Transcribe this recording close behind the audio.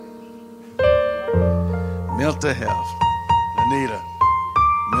Mental health. Anita,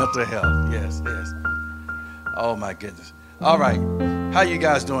 mental health. Yes, yes. Oh, my goodness. All right. How you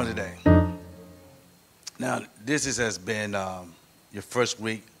guys doing today? Now, has been your first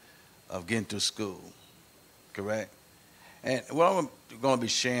week of getting to school, correct? And what I'm going to be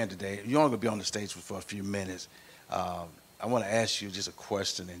sharing today, you're only going to be on the stage for a few minutes. I want to ask you just a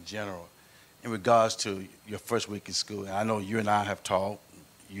question in general in regards to your first week in school. And I know you and I have talked.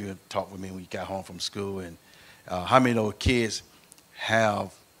 You have talked with me when you got home from school. And how many of those kids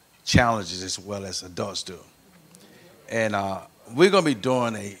have challenges as well as adults do? And we're going to be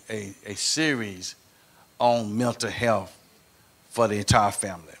doing a series on mental health for the entire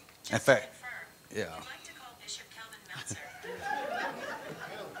family. In fact, yeah.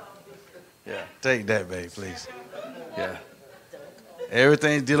 Yeah, take that, babe, please. Yeah.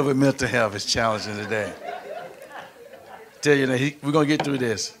 Everything dealing with mental health is challenging today. Tell you that we're going to get through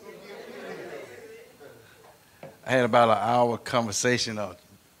this. I had about an hour conversation of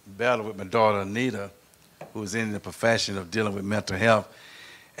battle with my daughter, Anita, who's in the profession of dealing with mental health.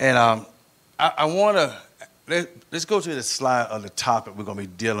 And I want to, let's go to the slide of the topic we're going to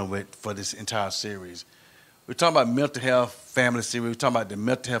be dealing with for this entire series. We're talking about mental health, family series. We're talking about the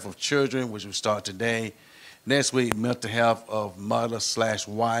mental health of children, which will start today. Next week, mental health of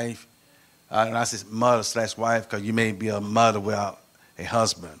mother/wife. And I say mother/wife because you may be a mother without a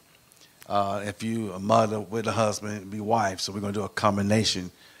husband. If you a mother with a husband, it'd be wife. So we're going to do a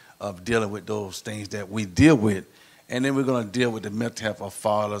combination of dealing with those things that we deal with. And then we're going to deal with the mental health of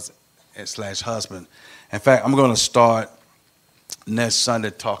fathers/husband. In fact, I'm going to start next Sunday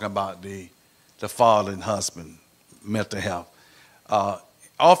talking about the father and husband mental health.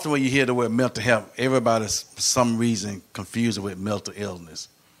 Often when you hear the word mental health, everybody's for some reason confused it with mental illness.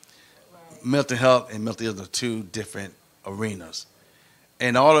 Right. Mental health and mental illness are two different arenas.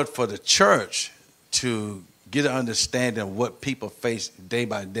 In order for the church to get an understanding of what people face day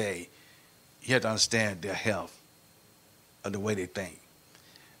by day, you have to understand their health or the way they think.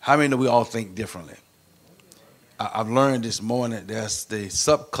 How many know we all think differently? I've learned this morning there's the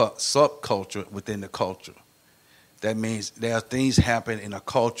subculture within the culture. That means there are things happen in a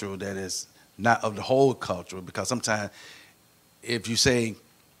culture that is not of the whole culture, because sometimes if you say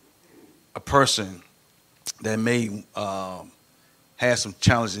a person that may have some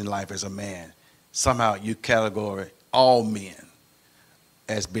challenges in life as a man, somehow you categorize all men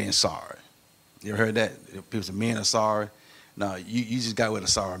as being sorry. You ever heard that? People say men are sorry. No, you just got with a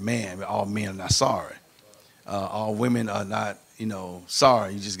sorry man, but all men are not sorry. All women are not,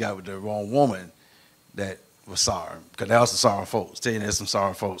 sorry. You just got with the wrong woman that was sorry, because there are some sorry folks. Tell you there's some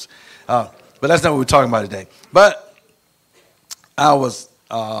sorry folks. But that's not what we're talking about today. But I was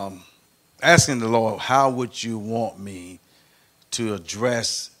asking the Lord, how would you want me to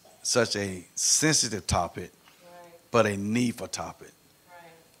address such a sensitive topic, right, but a needful topic? Right.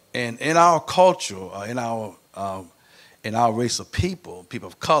 And in our culture, in our race of people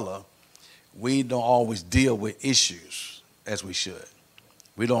of color, we don't always deal with issues as we should.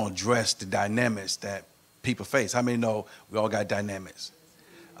 We don't address the dynamics that people face. How many know we all got dynamics?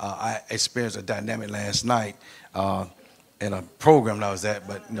 I experienced a dynamic last night in a program that I was at,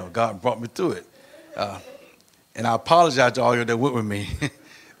 but God brought me through it. And I apologize to all you that went with me.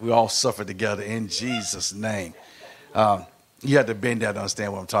 We all suffered together in Jesus' name. You have to been there to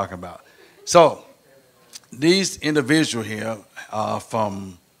understand what I'm talking about. So these individuals here are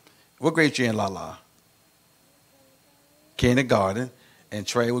from, what grade you in, Lala? Kindergarten. And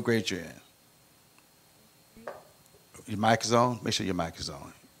Trey, what grade you in? Your mic is on? Make sure your mic is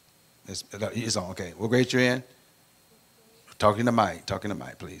on. It's on, okay. What grade you in? Talking to mic,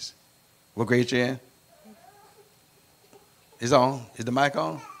 please. What grade you in? It's on. Is the mic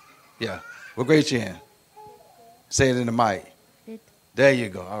on? Yeah. What grade you in? Say it in the mic. There you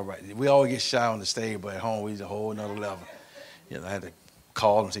go. All right. We all get shy on the stage, but at home we's a whole nother level. I had to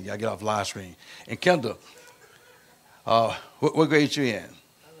call and say, y'all get off live stream. And Kendall, what grade you in? 11.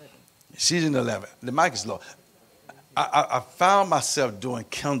 She's in 11. The mic is low. I found myself doing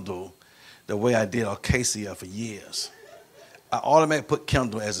Kendall the way I did Acacia for years. I automatically put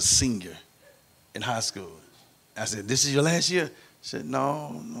Kendall as a senior in high school. I said, this is your last year? She said,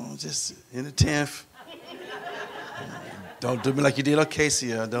 no, just in the 10th. Don't do me like you did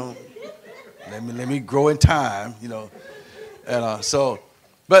Acacia. Don't let me grow in time, And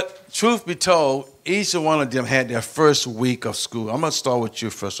but truth be told, each one of them had their first week of school. I'm going to start with you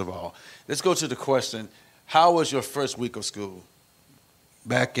first of all. Let's go to the question. How was your first week of school?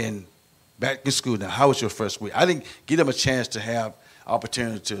 Back in school now, how was your first week? I didn't give them a chance to have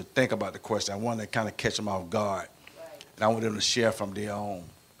opportunity to think about the question. I wanted to kind of catch them off guard. Right. And I want them to share from their own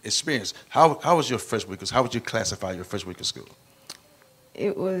experience. How was your first week? How would you classify your first week of school?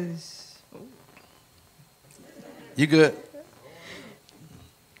 It was. You good?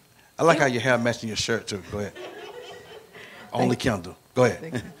 I like how your hair matching your shirt too. Go ahead. Only Kendall. Go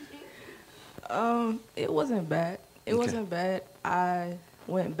ahead. It wasn't bad. It wasn't bad. I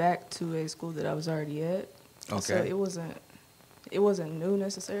went back to a school that I was already at. Okay. So it wasn't new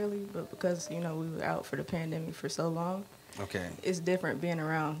necessarily, but because, we were out for the pandemic for so long. Okay. It's different being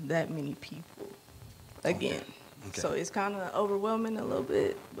around that many people again. Okay. So it's kind of overwhelming a little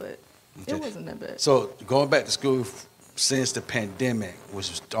bit, but it wasn't that bad. So going back to school since the pandemic, which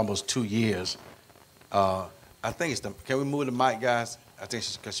was almost 2 years, I think it's can we move the mic, guys? I think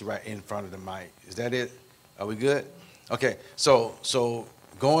because she's right in front of the mic. Is that it? Are we good? Okay. So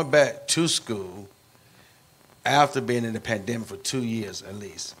going back to school after being in the pandemic for 2 years at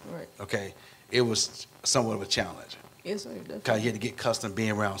least. Right. Okay. It was somewhat of a challenge. Yes, sir. Definitely. Because you had to get accustomed to being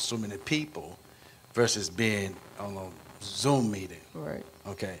around so many people versus being on a Zoom meeting. Right.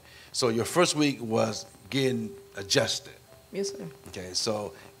 Okay. So your first week was getting adjusted. Yes, sir. Okay.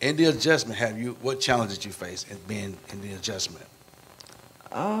 So in the adjustment, what challenge did you face in being in the adjustment?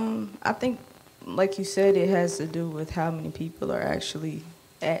 I think, like you said, it has to do with how many people are actually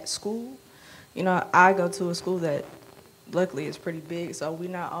at school. I go to a school that luckily is pretty big, so we're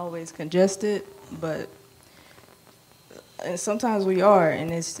not always congested, but and sometimes we are,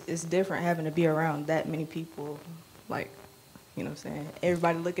 and it's different having to be around that many people, like, you know what I'm saying?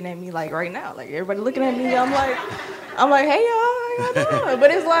 Everybody looking at me like right now, like everybody looking at me, I'm like, hey y'all, how y'all doing?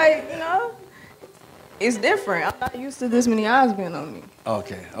 But it's like, it's different. I'm not used to this many eyes being on me.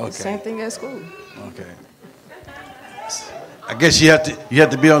 Okay. Same thing at school. Okay. I guess you have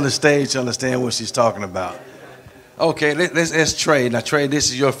to be on the stage to understand what she's talking about. Okay, let's ask Trey. Now, Trey, this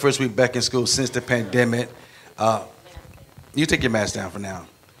is your first week back in school since the pandemic. You take your mask down for now.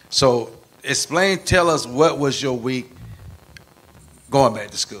 So, tell us what was your week going back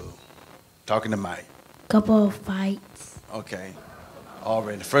to school? Talking to Mike. Couple of fights. Okay.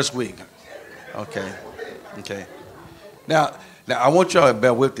 Already, the first week. Okay. Now I want y'all to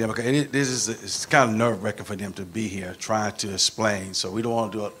bear with them. Okay, it's kind of nerve-wracking for them to be here trying to explain. So we don't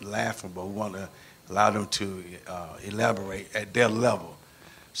want to do it laughing, but we want to allow them to elaborate at their level.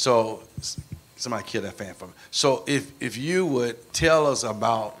 So somebody kill that fan for me. So if you would tell us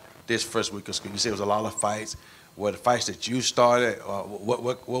about this first week of school, you said it was a lot of fights. Were the fights that you started, or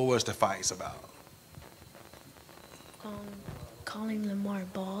what was the fights about? Calling Lamar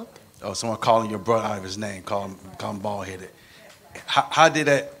bald. Oh, someone calling your brother out of his name, call him bald-headed. How did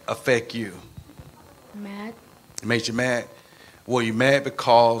that affect you? Mad. It made you mad? Were you mad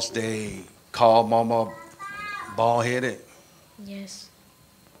because they called Mama bald-headed? Yes.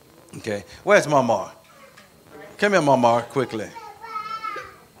 Okay. Where's Mama? Come here, Mama, quickly.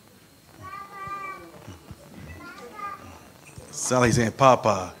 Sound like he's saying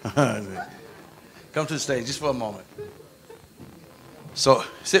Papa. Come to the stage just for a moment. So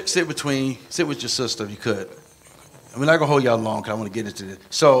sit with your sister if you could. I'm not going to hold y'all long because I want to get into this.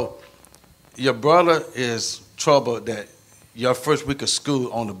 So your brother is troubled that your first week of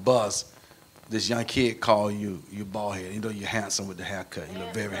school on the bus, this young kid called you bald-headed. You know you're handsome with the haircut. You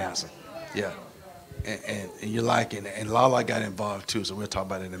look very handsome. Yeah. And you like it. And Lala got involved too, so we'll talk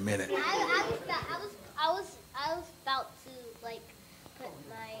about it in a minute. I was about to put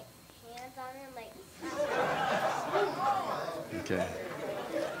my hands on him Okay.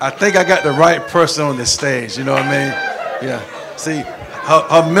 I think I got the right person on the stage. You know what I mean? Yeah. See,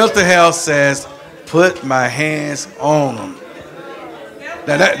 her mental health says, "Put my hands on them."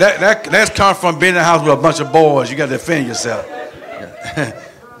 Now that's come from being in the house with a bunch of boys. You got to defend yourself. Yeah.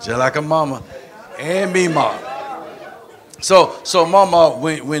 Just like a mama and me, mom. So mama,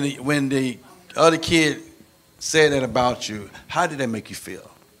 when the other kid said that about you, how did that make you feel?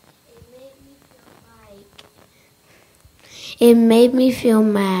 It made me feel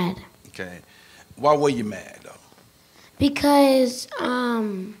mad. Okay. Why were you mad, though? Because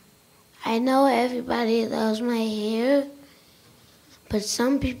I know everybody loves my hair, but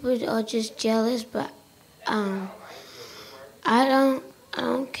some people are just jealous, but I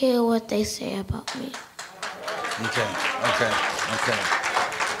don't care what they say about me. Okay.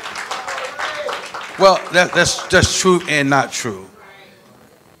 Well, that's true and not true.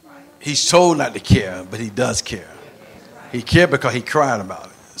 He's told not to care, but he does care. He cared because he cried about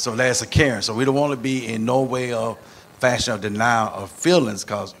it. So that's a caring. So we don't want to be in no way of fashion of denial of feelings,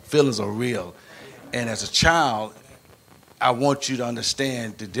 because feelings are real. And as a child, I want you to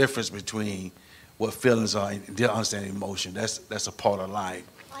understand the difference between what feelings are and understand emotion. That's a part of life.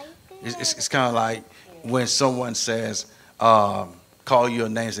 It's kind of like when someone says, call your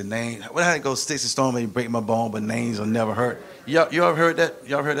names and name. What how it goes? Sticks and stones may break my bone, but names will never hurt. You ever heard that?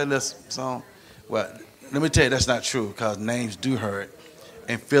 Y'all heard that little song? Well, let me tell you, that's not true because names do hurt,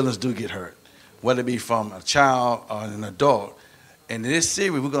 and feelings do get hurt, whether it be from a child or an adult. And in this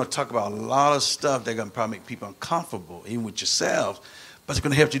series, we're going to talk about a lot of stuff that's going to probably make people uncomfortable, even with yourselves, but it's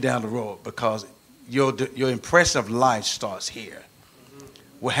going to help you down the road because your impression of life starts here.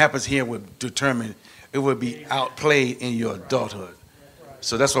 What happens here will determine, it will be outplayed in your adulthood.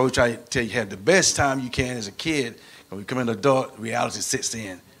 So that's why we try to tell you, have the best time you can as a kid. When you become an adult, reality sits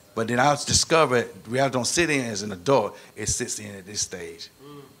in. But then I discovered reality don't sit in as an adult, it sits in at this stage.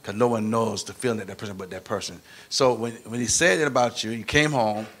 Because no one knows the feeling of that person but that person. So when he said it about you, you came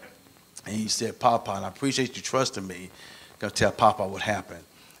home and you said, Papa, and I appreciate you trusting me, going to tell Papa what happened.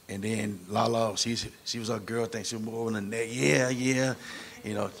 And then Lala, she was a girl thing, she was more in the neck, yeah.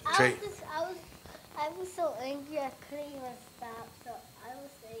 You know, I was so angry I couldn't even stop. So I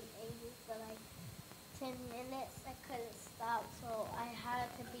was staying angry for like 10 minutes. I couldn't stop, so I had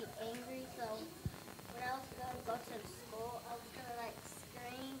to be angry. So when I was gonna go to school, I was gonna like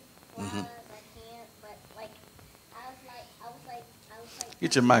scream while I can't. But like I was like.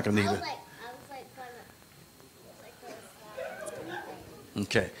 Get your mic, Anita. I was gonna stop.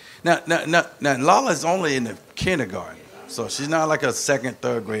 Okay. Now Lala's only in the kindergarten. So she's not like a second,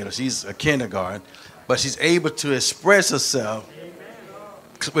 third grader. She's a kindergarten. But she's able to express herself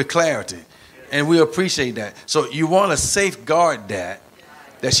with clarity. And we appreciate that. So you want to safeguard that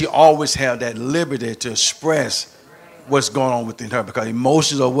she always have that liberty to express what's going on within her because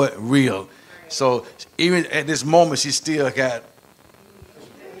emotions are what real. So even at this moment, she still got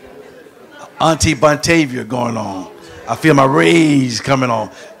Auntie Bontavia going on. I feel my rage coming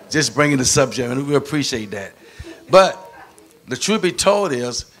on. Just bringing the subject, and we appreciate that. But the truth be told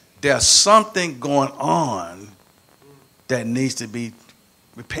is there's something going on that needs to be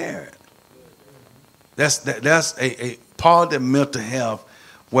repaired. That's a part of the mental health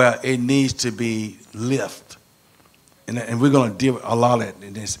where it needs to be lifted. And we're going to deal with a lot of it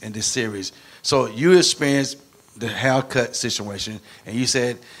in this series. So you experienced the haircut situation, and you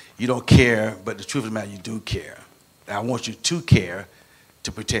said you don't care, but the truth of the matter, you do care. And I want you to care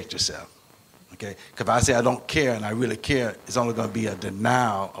to protect yourself. Okay? Because if I say I don't care and I really care, it's only going to be a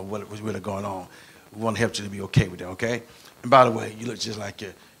denial of what was really going on. We want to help you to be okay with that, okay? And by the way, you look just like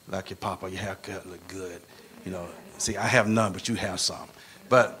your papa. Your haircut look good. You know, see, I have none, but you have some.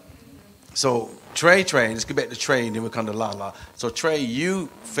 But, so, Trey, let's get back to Trey, and then we'll come to Lala. So, Trey, you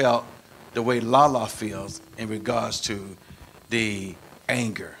felt the way Lala feels in regards to the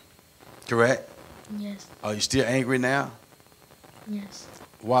anger, correct? Yes. Are you still angry now? Yes.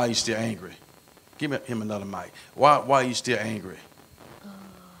 Why are you still angry? Give him another mic. Why are you still angry?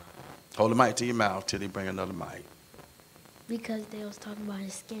 Hold the mic to your mouth till they bring another mic. Because they was talking about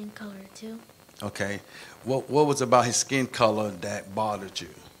his skin color too. Okay. What was about his skin color that bothered you?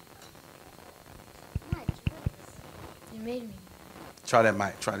 It made me. Try that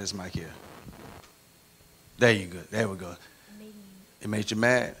mic. Try this mic here. There you go. There we go. It made you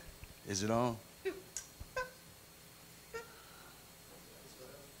mad? Is it on?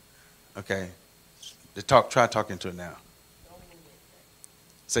 Okay. Try talking to it now.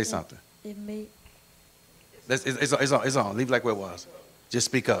 Say something. It made. It's on. Leave it like where it was. Just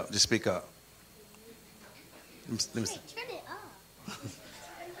speak up. Just speak up. Let me see. Turn it off.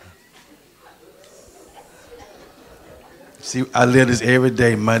 See, I live this every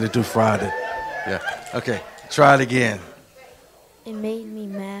day, Monday through Friday. Yeah. Okay. Try it again. It made me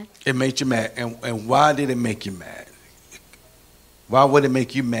mad. It made you mad. And why did it make you mad? Why would it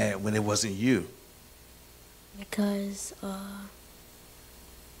make you mad when it wasn't you? Because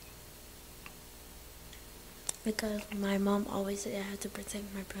my mom always said I have to protect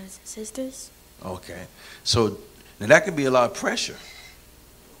my brothers and sisters. Okay. So now that could be a lot of pressure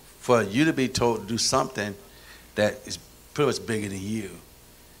for you to be told to do something that is pretty much bigger than you.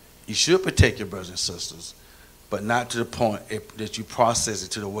 You should protect your brothers and sisters, but not to the point that you process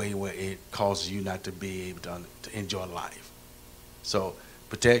it to the way where it causes you not to be able to enjoy life. So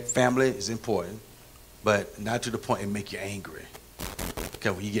protect family is important, but not to the point it make you angry.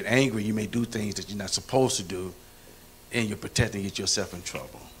 Because when you get angry, you may do things that you're not supposed to do, and you're protecting, get yourself in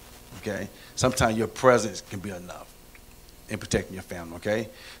trouble. Okay? Sometimes your presence can be enough in protecting your family. Okay?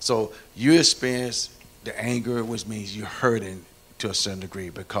 So you experience the anger, which means you're hurting to a certain degree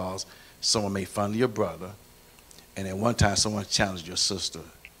because someone made fun of your brother, and at one time someone challenged your sister,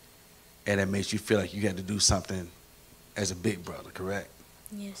 and it makes you feel like you had to do something as a big brother, correct?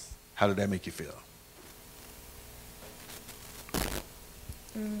 Yes. How did that make you feel?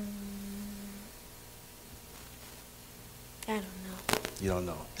 I don't know. You don't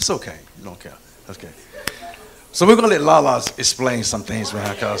know. It's okay. You don't care. Okay. So we're going to let Lala explain some things with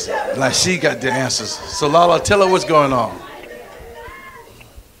her because like she got the answers. So Lala, tell her what's going on.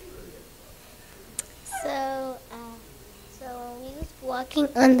 So when we was walking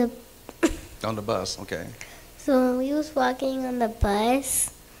on the On the bus, okay. So when we was walking on the bus,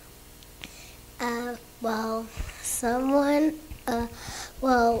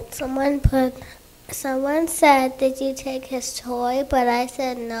 someone said, "Did you take his toy?" But I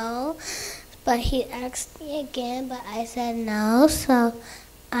said no. But he asked me again, but I said no. So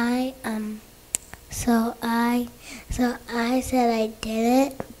I said I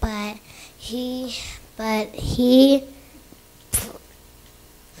didn't. But he.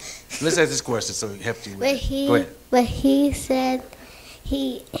 Let's ask this question so we help you with it. Go ahead. But he said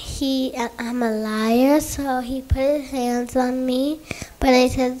I'm a liar, so he put his hands on me. But I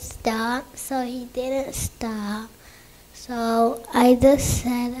said stop, so he didn't stop. So I just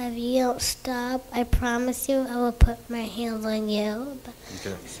said, if you don't stop, I promise you I will put my hands on you.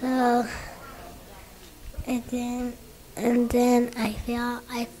 Okay. So and then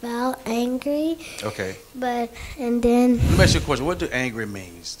I felt angry. Okay. And then Let me ask you a question. What do angry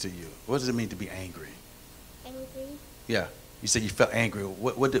means to you? What does it mean to be angry? angry. Yeah. You said you felt angry.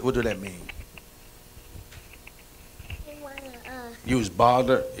 What do that mean? You was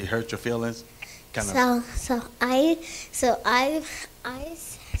bothered. It hurt your feelings. So I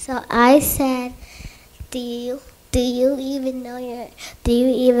said, do you even know your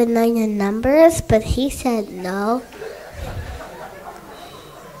numbers? But he said no.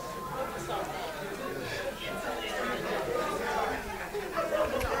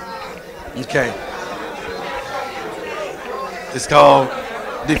 Okay. It's called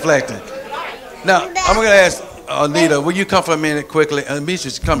deflecting. Now, I'm going to ask Anita, will you come for a minute quickly?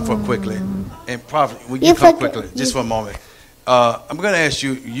 Misha, come for quickly. And Prophet, will you come quickly? Just for a moment. I'm going to ask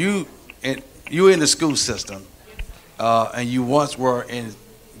you, you were in the school system, and you once were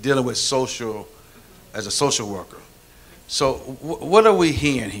dealing with as a social worker. So what are we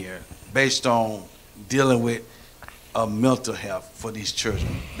hearing here based on dealing with mental health for these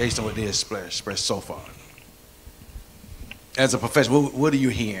children, based on what they expressed so far? As a professional, what are you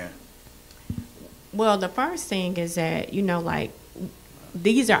hearing? Well, the first thing is that, like,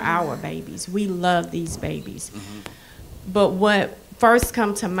 these are our babies. We love these babies. Mm-hmm. But what first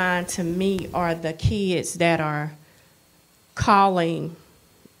come to mind to me are the kids that are calling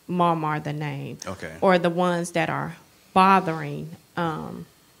Mama the name. Okay. Or the ones that are bothering Mama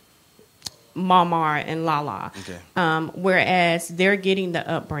and Lala. Okay. Whereas they're getting the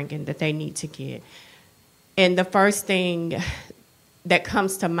upbringing that they need to get. And the first thing that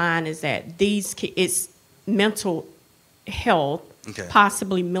comes to mind is that it's mental health, okay,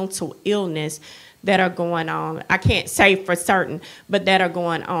 possibly mental illness that are going on. I can't say for certain, but that are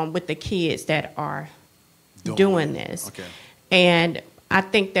going on with the kids that are doing this. Okay. And I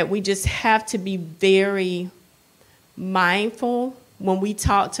think that we just have to be very mindful when we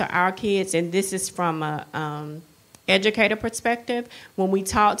talk to our kids, and this is from a educator perspective, when we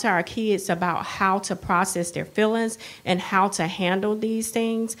talk to our kids about how to process their feelings and how to handle these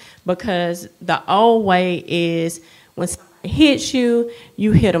things, because the old way is when somebody hits you,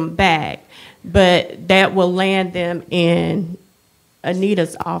 you hit them back, but that will land them in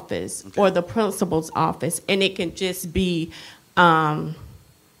Anita's office, okay, or the principal's office, and it can just be a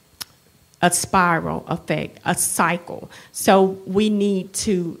spiral effect, a cycle. So we need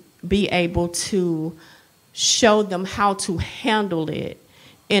to be able to show them how to handle it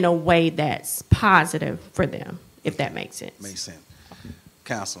in a way that's positive for them, if that makes sense. Makes sense.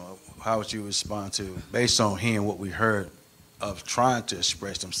 Counsel, how would you respond to, based on hearing what we heard of trying to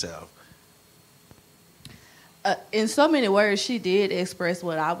express themselves? In so many words, she did express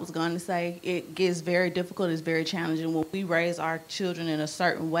what I was going to say. It gets very difficult. It's very challenging when we raise our children in a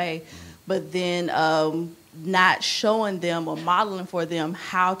certain way, but then not showing them or modeling for them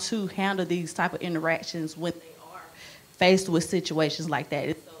how to handle these type of interactions when they are faced with situations like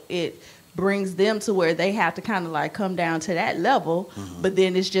that. It brings them to where they have to kind of like come down to that level, but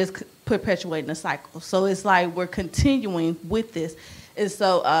then it's just perpetuating a cycle. So it's like we're continuing with this. And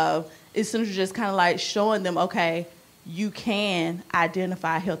so it's simply just kind of like showing them, okay, you can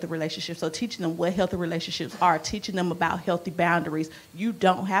identify healthy relationships. So teaching them what healthy relationships are, teaching them about healthy boundaries. You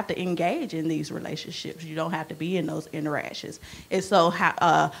don't have to engage in these relationships. You don't have to be in those interactions. And so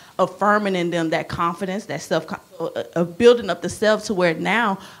affirming in them that confidence, that building up the self to where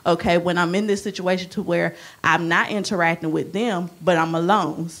now, okay, when I'm in this situation to where I'm not interacting with them, but I'm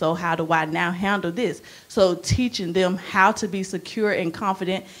alone. So how do I now handle this? So teaching them how to be secure and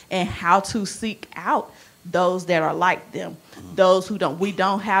confident and how to seek out those that are like them, those who don't. We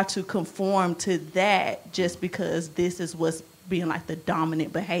don't have to conform to that just because this is what's being like the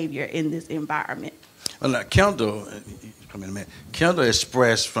dominant behavior in this environment. Well, now, Kendall, come in a minute. Kendall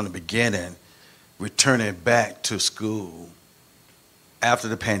expressed from the beginning returning back to school after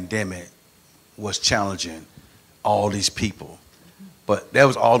the pandemic was challenging all these people. But there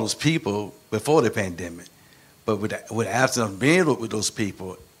was all those people before the pandemic. But with after being with those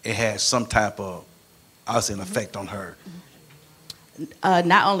people, it had some type of, I would say, an effect on her.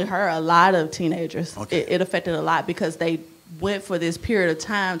 Not only her, a lot of teenagers. Okay. It affected a lot because they went for this period of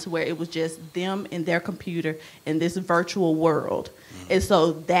time to where it was just them and their computer in this virtual world. And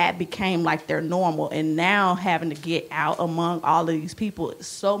so that became like their normal. And now having to get out among all of these people,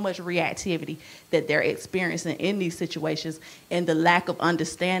 so much reactivity that they're experiencing in these situations, and the lack of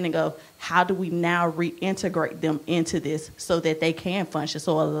understanding of how do we now reintegrate them into this so that they can function.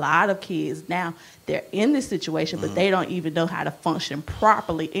 So a lot of kids now, they're in this situation, but they don't even know how to function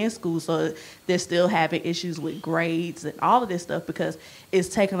properly in school. So they're still having issues with grades and all of this stuff because it's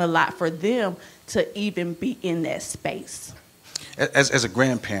taken a lot for them to even be in that space. As a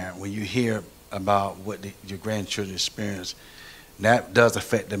grandparent, when you hear about what your grandchildren experience, that does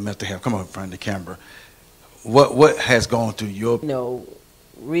affect their mental health. Come on, in front of the camera. What has gone through your...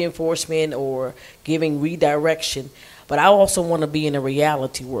 reinforcement or giving redirection, but I also want to be in a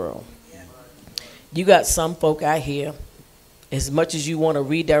reality world. You got some folk out here, as much as you want to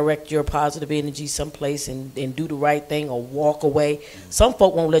redirect your positive energy someplace and do the right thing or walk away, some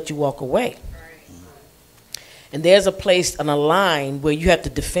folk won't let you walk away. And there's a place on a line where you have to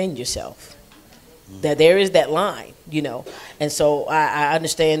defend yourself. That there is that line, And so I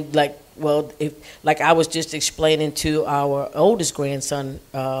understand, like I was just explaining to our oldest grandson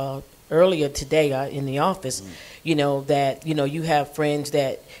earlier today in the office, that, you have friends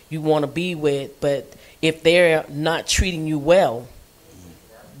that you want to be with, but if they're not treating you well,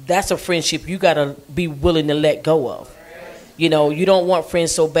 that's a friendship you got to be willing to let go of. You don't want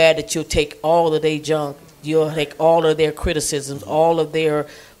friends so bad that you'll take all of their junk, you'll take all of their criticisms, all of their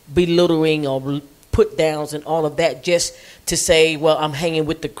belittling or put downs and all of that just to say, well, I'm hanging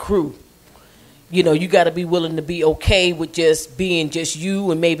with the crew. You got to be willing to be okay with just being just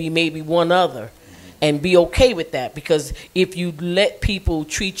you and maybe one other, and be okay with that, because if you let people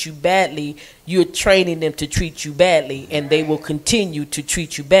treat you badly, you're training them to treat you badly, and they will continue to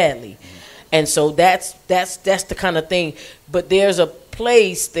treat you badly. And so that's the kind of thing. But there's a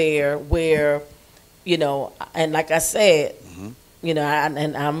place there where, and like I said,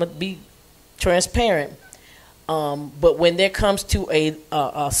 and I'm gonna be transparent. But when there comes to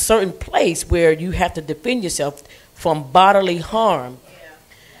a certain place where you have to defend yourself from bodily harm,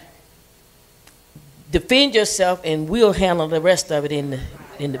 defend yourself, and we'll handle the rest of it in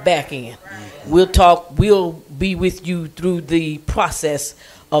the back end. We'll talk. We'll be with you through the process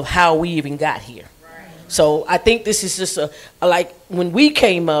of how we even got here. So I think this is just like when we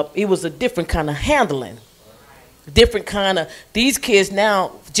came up, it was a different kind of handling, different kind of these kids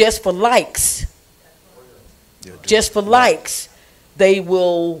now just for likes. Just for likes, they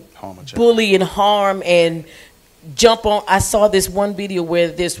will bully and harm and jump on. I saw this one video where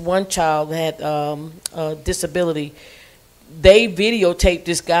this one child had a disability. They videotaped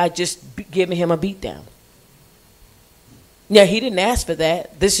this guy just giving him a beatdown. Yeah, he didn't ask for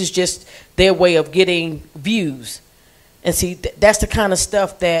that. This is just their way of getting views. And see, that's the kind of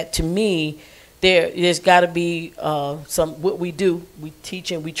stuff that, to me, there's got to be what we do. We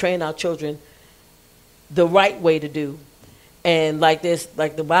teach and we train our children the right way to do. And like this,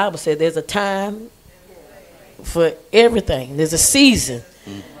 like the Bible said, there's a time for everything. There's a season.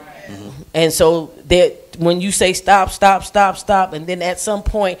 And so that when you say stop, and then at some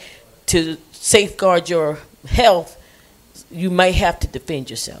point to safeguard your health, you may have to defend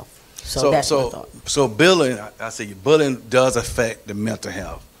yourself. So that's my thought. So bullying, I say bullying does affect the mental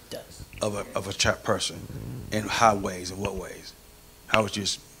health It does. of a person. In how ways, in what ways? How would you...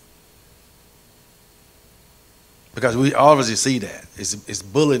 Because we obviously see that. It's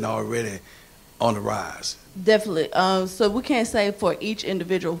bullying already on the rise. Definitely. So we can't say for each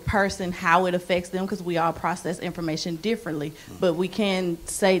individual person how it affects them because we all process information differently. But we can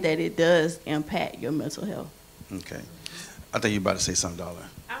say that it does impact your mental health. Okay. I think you're about to say something, Darla.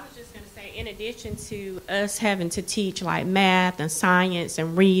 I was just going to say, in addition to us having to teach like math and science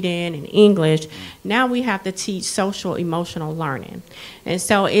and reading and English, now we have to teach social emotional learning. And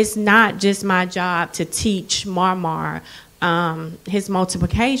so it's not just my job to teach Marmar his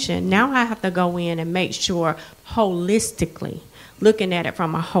multiplication. Now I have to go in and make sure holistically, looking at it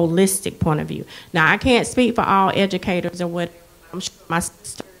from a holistic point of view. Now I can't speak for all educators or what. I'm sure my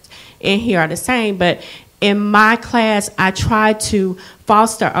sisters in here are the same, but in my class, I try to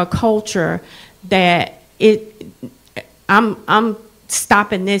foster a culture that I'm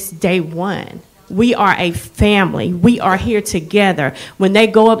stopping this day one. We are a family. We are here together. When they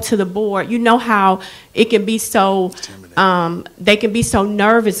go up to the board, you know how it can be so, they can be so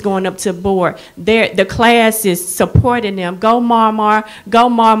nervous going up to the board. The class is supporting them. Go Marmar, go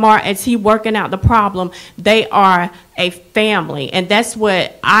Marmar, as he working out the problem. They are a family. And that's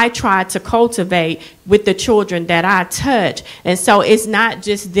what I try to cultivate with the children that I touch. And so it's not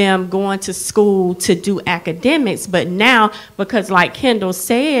just them going to school to do academics, but now, because like Kendall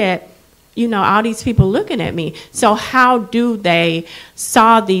said, you know, all these people looking at me. So how do they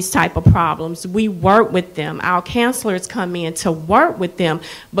solve these type of problems? We work with them. Our counselors come in to work with them,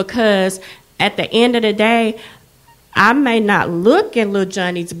 because at the end of the day, I may not look in little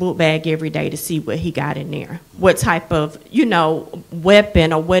Johnny's book bag every day to see what he got in there, what type of, you know,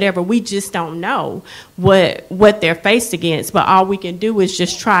 weapon or whatever. We just don't know what they're faced against. But all we can do is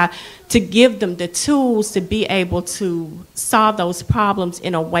just try to give them the tools to be able to solve those problems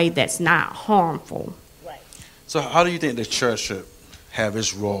in a way that's not harmful. Right. So how do you think the church should have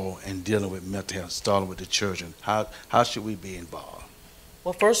its role in dealing with mental health, starting with the children? How should we be involved?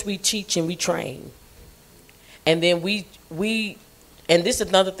 Well, first we teach and we train. And then we and this is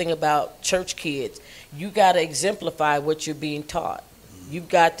another thing about church kids. You got to exemplify what you're being taught. You've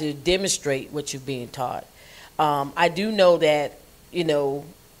got to demonstrate what you're being taught. I do know that, you know,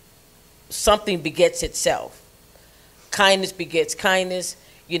 something begets itself. Kindness begets kindness.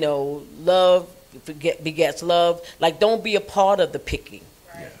 You know, love begets love. Like, don't be a part of the picking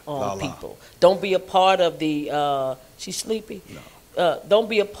on people. Don't be a part of the, she's sleepy? No. Don't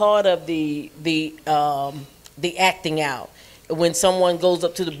be a part of the acting out. When someone goes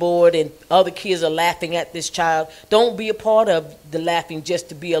up to the board and other kids are laughing at this child, don't be a part of the laughing just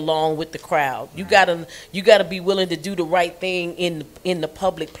to be along with the crowd. You gotta be willing to do the right thing in the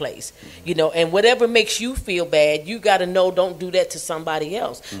public place, you know. And whatever makes you feel bad, you gotta know, don't do that to somebody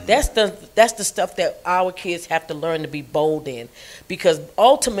else. Mm-hmm. That's the stuff that our kids have to learn to be bold in, because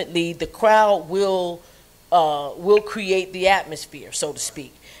ultimately the crowd will create the atmosphere, so to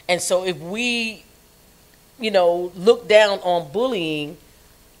speak. And so if we, you know, look down on bullying,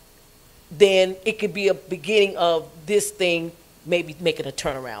 then it could be a beginning of this thing maybe making a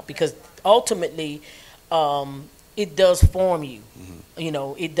turnaround, because ultimately it does form you. Mm-hmm. You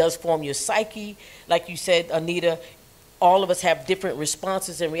know, it does form your psyche. Like you said, Anita, all of us have different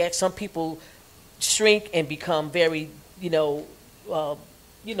responses and reacts. Some people shrink and become very,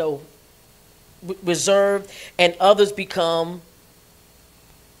 reserved, and others become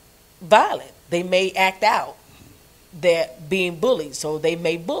violent. They may act out they're being bullied, so they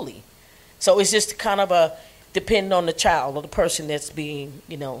may bully. So it's just kind of depending on the child or the person that's being,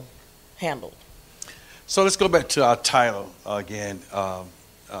 handled. So let's go back to our title again.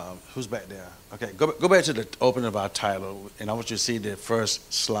 Who's back there? Okay, go back to the opening of our title, and I want you to see the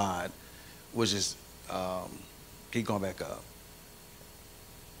first slide, which is, keep going back up.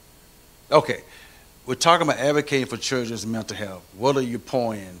 Okay. We're talking about advocating for children's mental health. What are you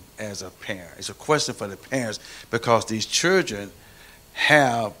pouring as a parent? It's a question for the parents, because these children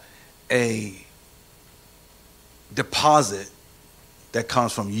have a deposit that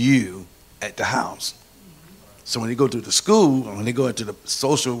comes from you at the house. So when they go to the school, or when they go into the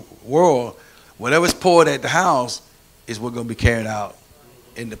social world, whatever's poured at the house is what's going to be carried out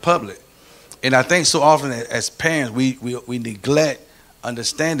in the public. And I think so often as parents, we neglect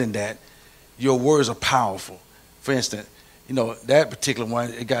understanding that your words are powerful. For instance, that particular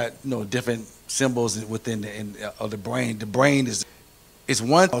one, it got different symbols within the brain. The brain is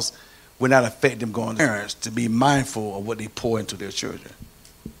one else will not affect them going to parents to be mindful of what they pour into their children.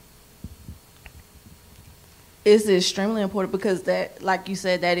 It's extremely important, because that, like you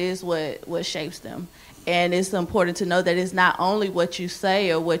said, that is what shapes them. And it's important to know that it's not only what you say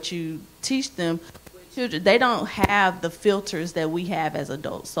or what you teach them. Children, they don't have the filters that we have as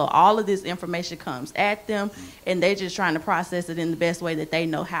adults. So all of this information comes at them, and they're just trying to process it in the best way that they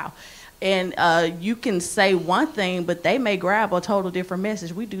know how. And you can say one thing, but they may grab a total different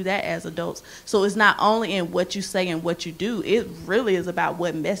message. We do that as adults. So it's not only in what you say and what you do. It really is about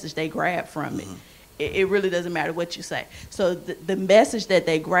what message they grab from it. It really doesn't matter what you say. So the message that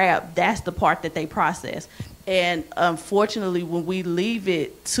they grab, that's the part that they process. And unfortunately, when we leave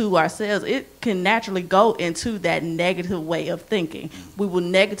it to ourselves, it can naturally go into that negative way of thinking. We will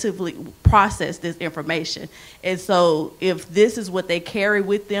negatively process this information. And so if this is what they carry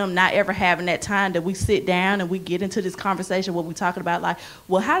with them, not ever having that time that we sit down and we get into this conversation, what we're talking about, like,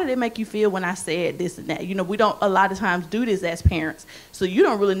 well, how did it make you feel when I said this and that? You know, we don't a lot of times do this as parents. So you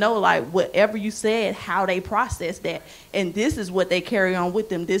don't really know, like, whatever you said, how they process that. And this is what they carry on with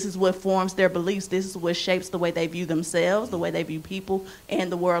them. This is what forms their beliefs. This is what shapes the way they view themselves, the way they view people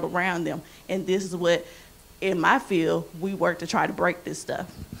and the world around them. And this is what, in my field, we work to try to break this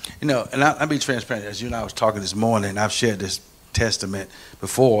stuff. You know, and I'll be transparent. As you and I was talking this morning, I've shared this testament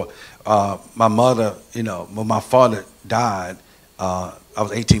before. My mother, you know, when my father died, I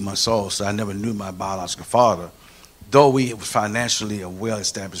was 18 months old, so I never knew my biological father, though we was financially a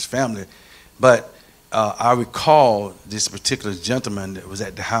well-established family. But I recall this particular gentleman that was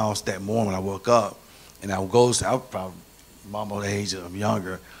at the house that morning when I woke up, and I was probably mama's age or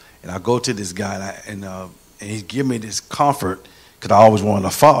younger, and I go to this guy, and he give me this comfort because I always wanted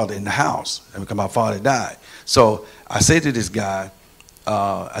a father in the house, and because my father died. So I say to this guy,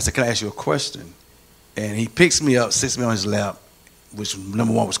 I said, "Can I ask you a question?" And he picks me up, sits me on his lap, which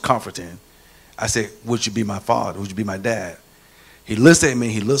number one was comforting. I said, "Would you be my father? Would you be my dad?" He looks at me,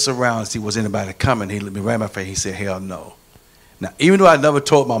 he looks around and see was anybody coming. He looked me right in my face. He said, "Hell no." Now, even though I never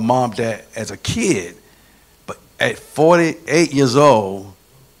told my mom that as a kid, but at 48 years old,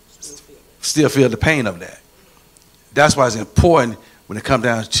 still feel the pain of that. That's why it's important when it comes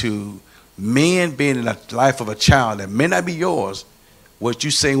down to men being in the life of a child that may not be yours. What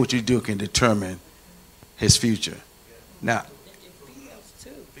you say, what you do can determine his future. Now, females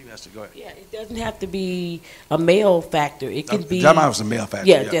too. Go ahead. Yeah, it doesn't have to be a male factor. It can be. That was a male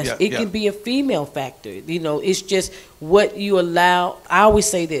factor. It can be a female factor. You know, it's just what you allow. I always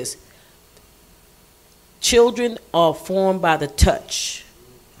say this: children are formed by the touch.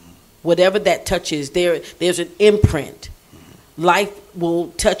 Whatever that touch is, there's an imprint. Life will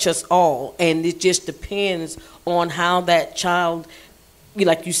touch us all, and it just depends on how that child,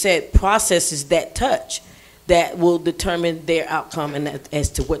 like you said, processes that touch. That will determine their outcome and as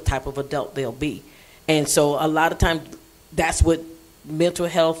to what type of adult they'll be. And so a lot of times that's what mental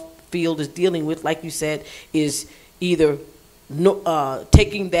health field is dealing with, like you said, is either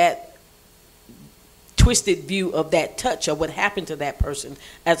taking that twisted view of that touch or what happened to that person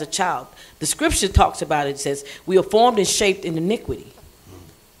as a child. The scripture talks about it. It says, we are formed and shaped in iniquity.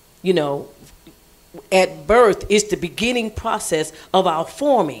 You know, at birth is the beginning process of our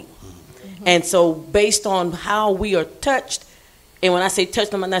forming. And so based on how we are touched, and when I say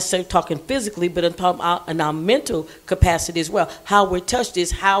touched, I'm not necessarily talking physically, but I'm talking about in our mental capacity as well. How we're touched is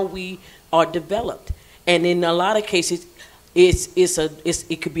how we are developed. And in a lot of cases,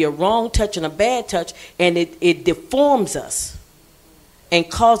 it could be a wrong touch and a bad touch, and it deforms us and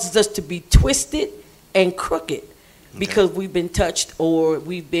causes us to be twisted and crooked because we've been touched or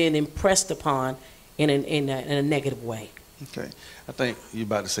we've been impressed upon in a negative way. Okay. I think you're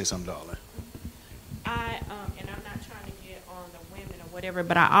about to say something, darling. And I'm not trying to get on the women or whatever,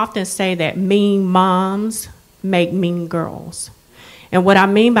 but I often say that mean moms make mean girls. And what I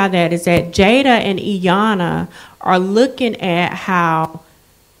mean by that is that Jada and Iyanna are looking at how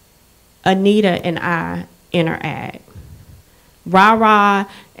Anita and I interact. Rara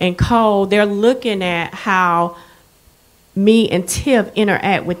and Cole, they're looking at how me and Tiff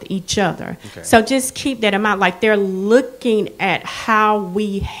interact with each other. Okay. So just keep that in mind. Like, they're looking at how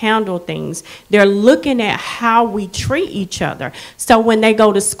we handle things. They're looking at how we treat each other. So when they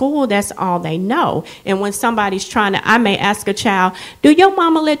go to school, that's all they know. And when somebody's I may ask a child, do your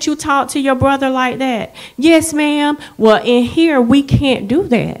mama let you talk to your brother like that? Yes, ma'am. Well, in here, we can't do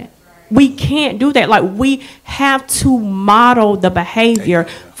that. We can't do that. Like, we have to model the behavior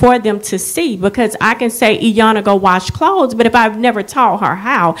for them to see, because I can say, Iyanna, go wash clothes, but if I've never taught her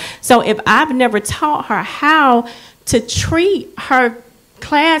how. So if I've never taught her how to treat her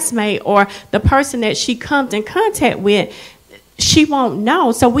classmate or the person that she comes in contact with, she won't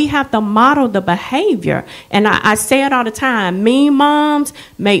know. So we have to model the behavior. And I say it all the time, mean moms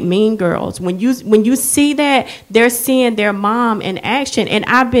make mean girls. When you see that, they're seeing their mom in action. And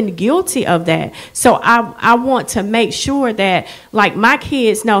I've been guilty of that. So I want to make sure that, like, my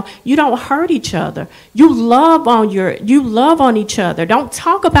kids know you don't hurt each other. You love on each other. Don't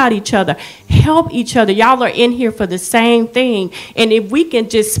talk about each other. Help each other. Y'all are in here for the same thing. And if we can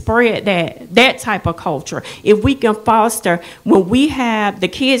just spread that type of culture, if we can foster, when we have the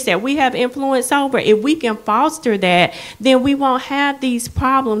kids that we have influence over, if we can foster that, then we won't have these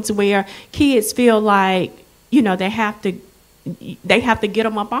problems where kids feel like, they have to they have to get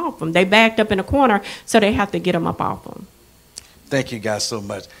them up off them. They backed up in a corner, so they have to get them up off them. Thank you guys so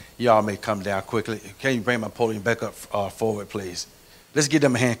much. Y'all may come down quickly. Can you bring my podium back up forward, please? Let's give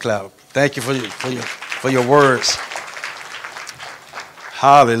them a hand clap. Thank you for your words.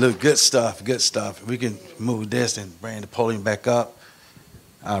 Hallelujah. Good stuff. Good stuff. We can move this and bring the podium back up.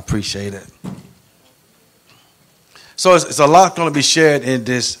 I appreciate it. So it's a lot going to be shared in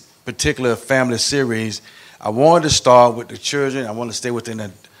this particular family series. I wanted to start with the children. I want to stay within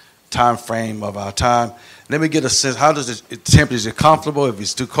the time frame of our time. Let me get a sense. How does the temperature? Is it comfortable? If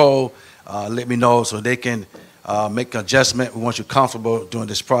it's too cold, let me know so they can make an adjustment. We want you comfortable during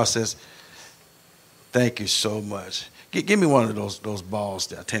this process. Thank you so much. Give me one of those balls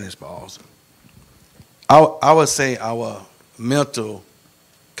there, tennis balls. I would say our mental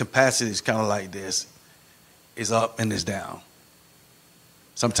capacity is kind of like this. It's up and it's down.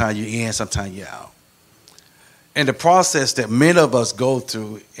 Sometimes you're in, sometimes you're out. And the process that many of us go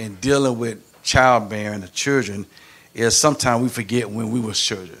through in dealing with childbearing, the children, is sometimes we forget when we were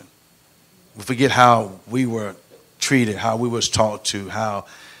children. We forget how we were treated, how we was taught to, how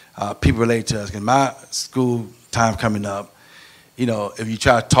people relate to us. In my school time coming up, if you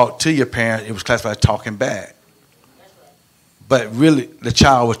try to talk to your parent, it was classified as talking back. But really, the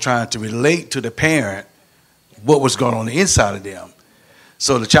child was trying to relate to the parent what was going on the inside of them.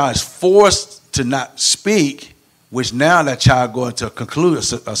 So the child is forced to not speak, which now that child going to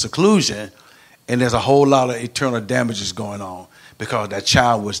a seclusion, and there's a whole lot of eternal damages going on because that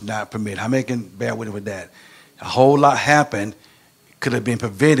child was not permitted. How many can bear with that? A whole lot happened, could have been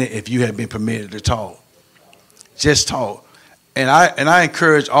prevented if you had been permitted to talk. Just talk. And I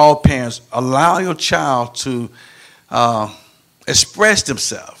encourage all parents, allow your child to express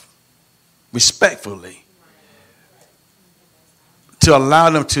themselves respectfully, to allow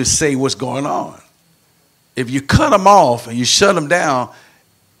them to say what's going on. If you cut them off and you shut them down,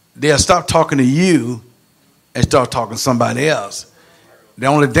 they'll stop talking to you and start talking to somebody else. The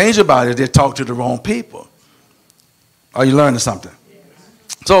only danger about it is they talk to the wrong people. Are you learning something?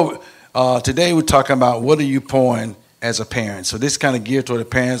 So today we're talking about what are you pouring as a parent. So this is kind of geared toward the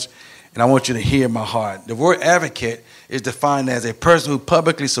parents, and I want you to hear my heart. The word advocate is defined as a person who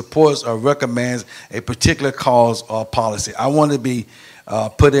publicly supports or recommends a particular cause or policy. I want to be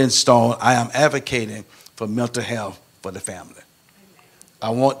put in stone. I am advocating for mental health for the family. I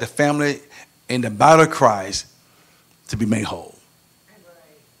want the family in the body of Christ to be made whole.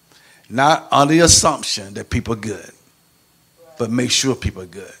 Not on the assumption that people are good, but make sure people are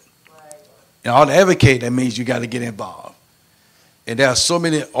good. And all to advocate, that means you got to get involved. And there are so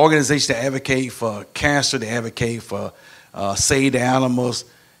many organizations that advocate for cancer, they advocate for save the animals.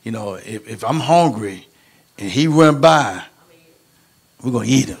 If I'm hungry and he run by, we're going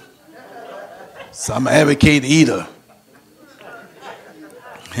to eat him. So I'm going to advocate to eat her.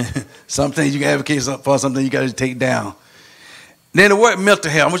 Some things you can advocate for, some things you got to take down. Then the word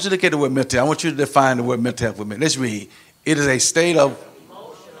mental health. I want you to look at the word mental health. I want you to define the word mental health with me. Let's read. It is a state of...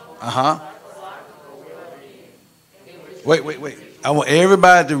 Wait. I want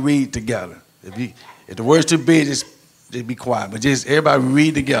everybody to read together. If the word's too big, just be quiet. But just everybody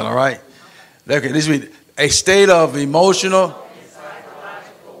read together, all right? Okay, let's read. A state of emotional... and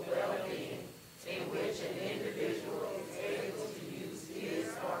psychological well-being in which an individual is able to use his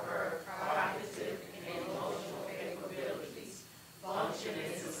or her cognitive and emotional capabilities, function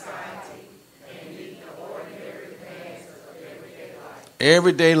in society, and meet the ordinary demands of everyday life.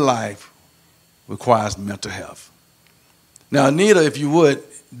 Everyday life requires mental health. Now, Anita, if you would,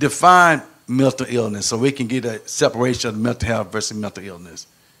 define mental illness so we can get a separation of mental health versus mental illness.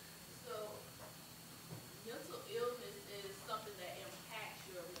 So, mental illness is something that impacts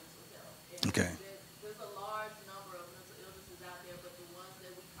your mental health. And Okay. There's a large number of mental illnesses out there, but the ones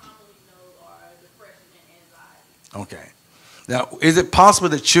that we commonly know are depression and anxiety. Okay. Now, is it possible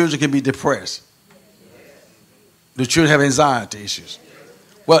that children can be depressed? Yes. Do children have anxiety issues?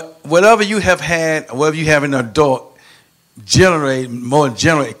 Well, whatever you have had, or whatever you have in an adult, more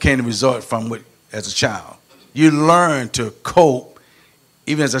generally, it can result from what as a child. You learn to cope,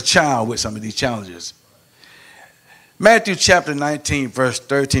 even as a child, with some of these challenges. Matthew chapter 19, verse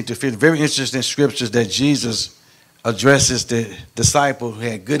 13 to 15, very interesting scriptures that Jesus addresses the disciple who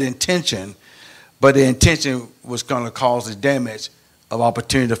had good intention, but the intention was going to cause the damage of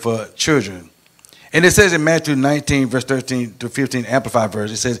opportunity for children. And it says in Matthew 19, verse 13 to 15, Amplified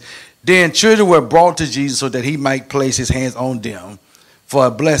version, it says, then children were brought to Jesus so that he might place his hands on them for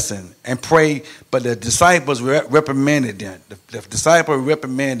a blessing and pray. But the disciples reprimanded them. The disciples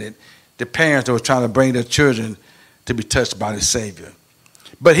reprimanded the parents that were trying to bring their children to be touched by the Savior.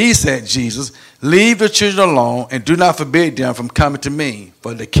 But he said, Jesus, leave the children alone and do not forbid them from coming to me,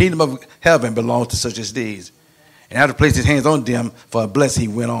 for the kingdom of heaven belongs to such as these. And after placing his hands on them for a blessing, he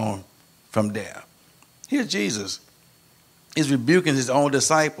went on from there. Here Jesus is rebuking his own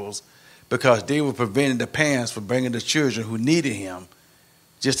disciples because they were preventing the parents from bringing the children who needed him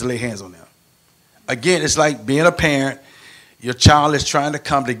just to lay hands on them. Again, it's like being a parent. Your child is trying to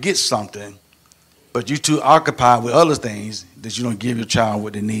come to get something, but you're too occupied with other things that you don't give your child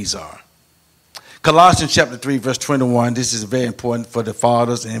what their needs are. Colossians chapter 3, verse 21. This is very important for the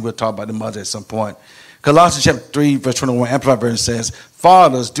fathers, and we'll talk about the mother at some point. Colossians chapter 3, verse 21, Amplified Version says,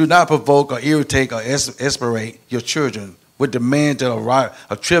 fathers, do not provoke or irritate or exasperate your children with demands that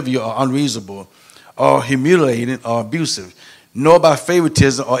are trivial or unreasonable or humiliating or abusive, nor by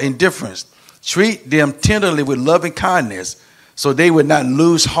favoritism or indifference. Treat them tenderly with loving kindness, so they would not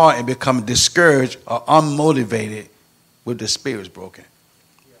lose heart and become discouraged or unmotivated with their spirits broken.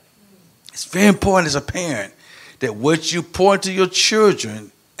 It's very important as a parent that what you pour into your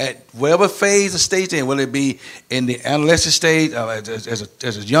children at whatever phase or stage they're in, whether it be in the adolescent stage,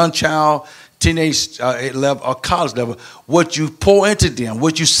 as a young child, teenage level, or college level, what you pour into them,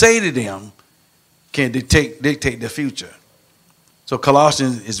 what you say to them can dictate their future. So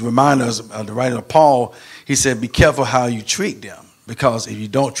Colossians is reminding us of the writing of Paul. He said, be careful how you treat them, because if you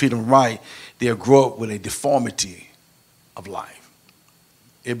don't treat them right, they'll grow up with a deformity of life.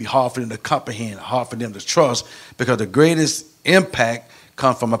 It'll be hard for them to comprehend, hard for them to trust, because the greatest impact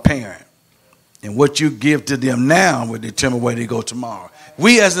comes from a parent. And what you give to them now will determine where they go tomorrow.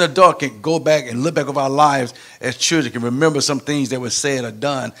 We as an adult can go back and look back over our lives as children, can remember some things that were said or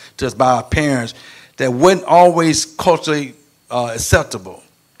done to us by our parents that weren't always culturally acceptable.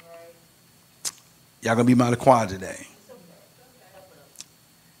 Y'all gonna be mighty quiet today.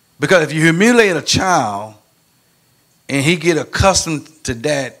 Because if you humiliate a child and he get accustomed to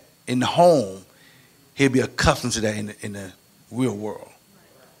that in the home, he'll be accustomed to that in the real world.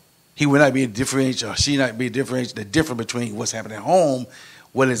 He will not be differentiated, or she not be differentiated, the difference between what's happening at home,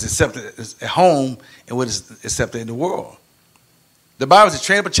 what is accepted at home, and what is accepted in the world. The Bible says,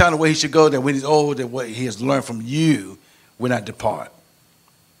 train up a child in the way he should go, that when he's old, that what he has learned from you will not depart.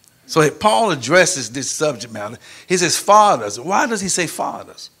 So Paul addresses this subject matter. He says fathers. Why does he say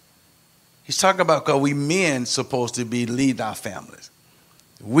fathers? He's talking about because we men supposed to be lead our families.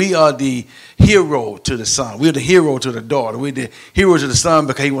 We are the hero to the son. We're the hero to the daughter. We're the hero to the son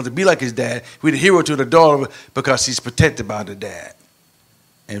because he wants to be like his dad. We're the hero to the daughter because she's protected by the dad.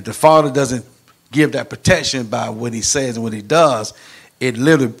 And if the father doesn't give that protection by what he says and what he does, it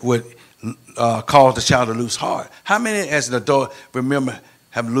literally would cause the child to lose heart. How many as an adult remember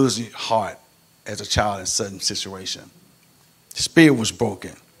having losing heart as a child in a certain situation? The spirit was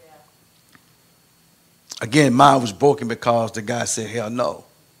broken. Again, mine was broken because the guy said, hell no.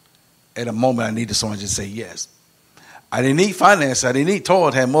 At a moment, I needed someone to just say yes. I didn't need finance. I didn't need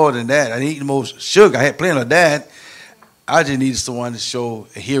toys. I had more than that. I didn't eat more sugar. I had plenty of that. I just needed someone to show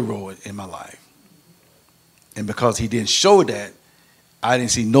a hero in my life. And because he didn't show that, I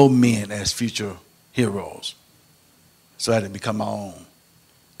didn't see no men as future heroes. So I had to become my own.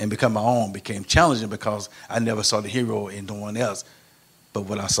 And become my own became challenging because I never saw the hero in no one else but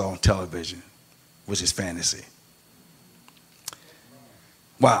what I saw on television, which is fantasy.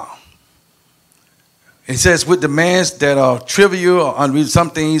 Wow. It says, with demands that are trivial or unreasonable, some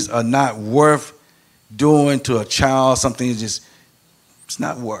things are not worth doing to a child. Some things it's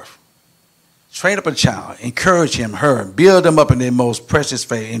not worth. Train up a child, encourage him, her, build them up in their most precious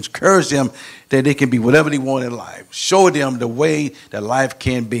faith, encourage them that they can be whatever they want in life. Show them the way that life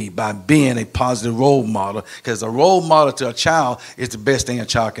can be by being a positive role model, because a role model to a child is the best thing a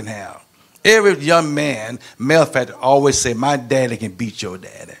child can have. Every young man, male factor, always say, my daddy can beat your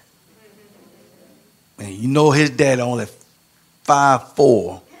daddy. And you know his daddy only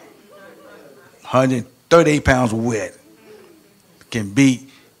 5'4", 138 pounds wet, can beat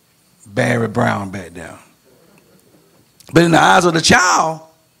Barry Brown back down. But in the eyes of the child,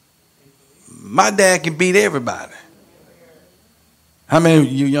 my dad can beat everybody. How many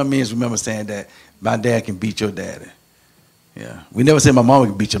of you young men remember saying that? My dad can beat your daddy. Yeah. We never said my mama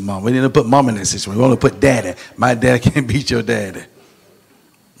can beat your mom. We didn't put mom in that situation. We only put daddy. My dad can beat your daddy.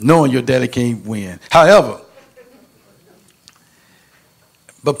 Knowing your daddy can't win. However,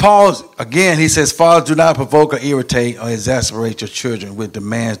 but Paul, again, he says, fathers, do not provoke or irritate or exasperate your children with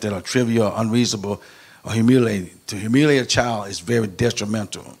demands that are trivial or unreasonable or humiliating. To humiliate a child is very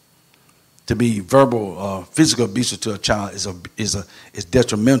detrimental. To be verbal or physical abusive to a child is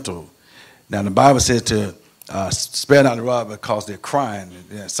detrimental. Now, the Bible says to spare not the rod because they're crying.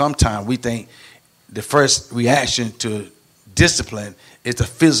 Sometimes we think the first reaction to discipline is to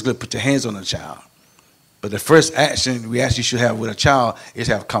physically put your hands on a child. But the first action we actually should have with a child is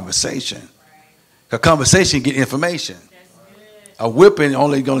have a conversation. A conversation get information. A whipping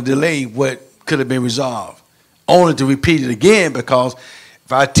only going to delay what could have been resolved. Only to repeat it again, because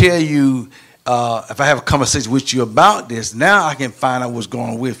if I tell you, if I have a conversation with you about this, now I can find out what's going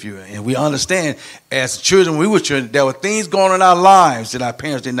on with you. And we understand, as children, when we were children, there were things going on in our lives that our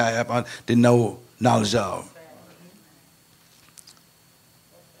parents did not have, didn't know knowledge of.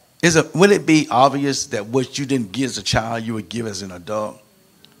 Would it be obvious that what you didn't give as a child, you would give as an adult?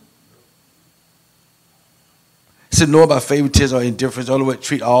 It said, know about favoritism or indifference, or the way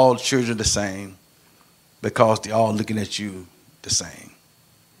treat all children the same, because they're all looking at you the same.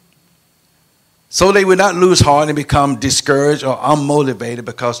 So they would not lose heart and become discouraged or unmotivated,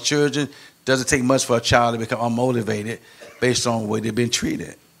 because children, doesn't take much for a child to become unmotivated based on the way they've been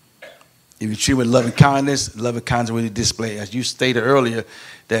treated. If you treat with loving kindness will display, as you stated earlier,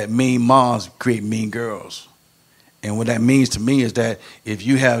 that mean moms create mean girls. And what that means to me is that if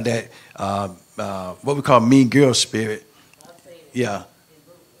you have that, what we call mean girl spirit, yeah,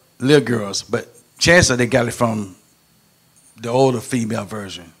 little girls, but chances are they got it from the older female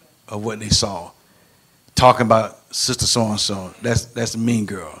version of what they saw. Talking about sister so-and-so, that's a mean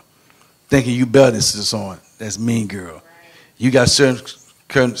girl. Thinking you better than sister so-and-so, that's mean girl. You got certain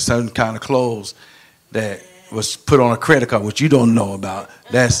kind of clothes that was put on a credit card, which you don't know about,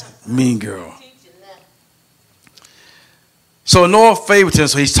 that's mean girl. So no favoritism.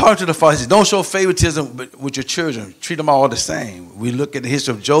 So he's talking to the father. He says, don't show favoritism with your children. Treat them all the same. We look at the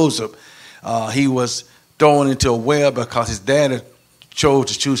history of Joseph. He was thrown into a well because his dad chose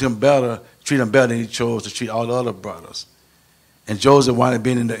to treat him better than he chose to treat all the other brothers. And Joseph wound up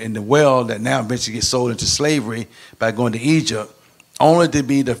being in the well that now eventually gets sold into slavery by going to Egypt, only to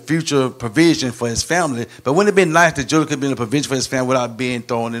be the future provision for his family. But wouldn't it have been nice that Joseph could have been a provision for his family without being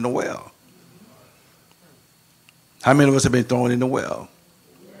thrown in the well? How many of us have been thrown in the well?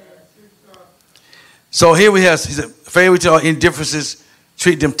 So here we have, he said, favoritism or indifferences,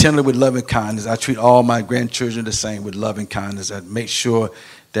 treat them tenderly with loving kindness. I treat all my grandchildren the same with loving kindness. I make sure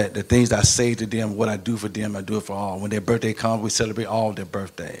that the things I say to them, what I do for them, I do it for all. When their birthday comes, we celebrate all their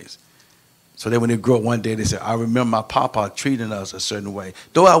birthdays. So that when they grow up one day, they say, I remember my papa treating us a certain way.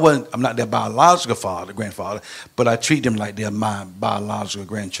 Though I'm not their biological grandfather, but I treat them like they're my biological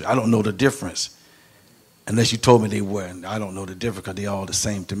grandchildren. I don't know the difference. Unless you told me they were. And I don't know the difference because they're all the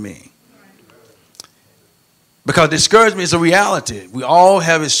same to me. Because discouragement is a reality. We all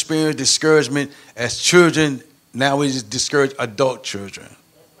have experienced discouragement as children. Now we just discourage adult children.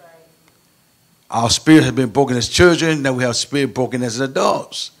 Our spirit has been broken as children. Now we have spirit broken as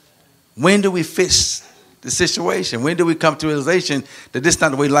adults. When do we fix the situation? When do we come to realization that this is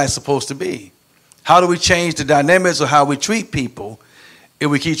not the way life's supposed to be? How do we change the dynamics of how we treat people if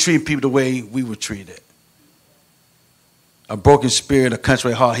we keep treating people the way we were treated? A broken spirit, a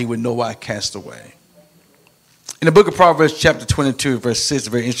contrite heart, he would know why cast away. In the book of Proverbs, chapter 22, verse 6, a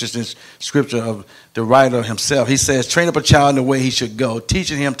very interesting scripture of the writer himself. He says, train up a child in the way he should go,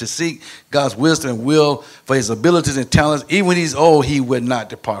 teaching him to seek God's wisdom and will for his abilities and talents. Even when he's old, he would not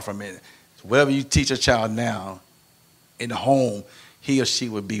depart from it. So whatever you teach a child now in the home, he or she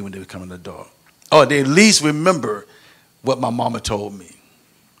would be when they become an adult. Or they at least remember what my mama told me.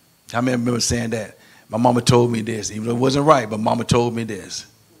 How many remember saying that? My mama told me this, even though it wasn't right, but mama told me this.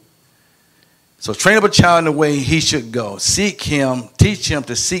 So train up a child in the way he should go. Seek him, teach him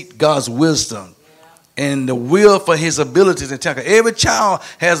to seek God's wisdom and the will for his abilities and talent. Every child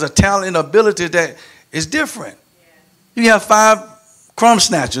has a talent and ability that is different. You have 5 crumb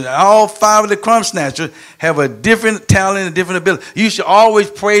snatchers. All 5 of the crumb snatchers have a different talent and different ability. You should always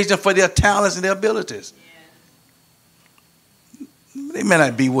praise them for their talents and their abilities. They may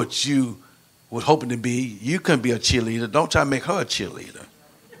not be what you was hoping to be. You couldn't be a cheerleader. Don't try to make her a cheerleader.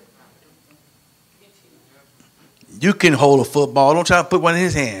 You can hold a football. Don't try to put one in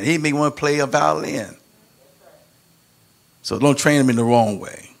his hand. He may want to play a violin. So don't train him in the wrong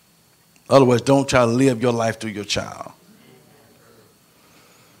way. Otherwise, don't try to live your life through your child.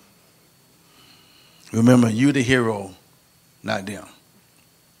 Remember, you the hero, not them.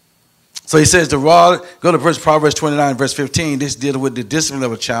 So he says the rod, go to Proverbs 29, verse 15. This deals with the discipline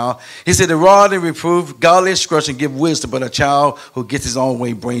of a child. He said the rod and reproof, godly instruction give wisdom, but a child who gets his own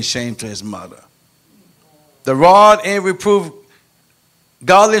way brings shame to his mother. The rod and reproof,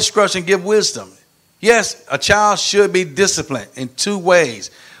 godly instruction give wisdom. Yes, a child should be disciplined in 2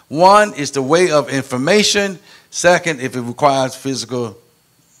 ways. One is the way of information. Second, if it requires physical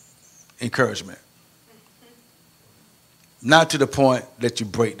encouragement. Not to the point that you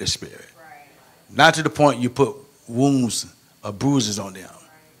break the spirit. Not to the point you put wounds or bruises on them.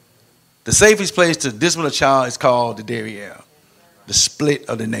 The safest place to discipline a child is called the derriere, the split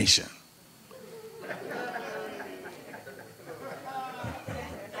of the nation.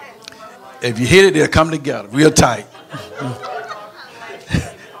 If you hit it, they'll come together real tight.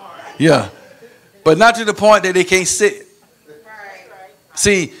 Yeah. But not to the point that they can't sit.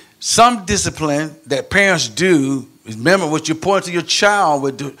 See, some discipline that parents do, remember what you point to your child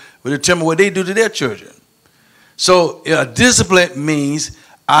will determine what they do to their children. So a discipline means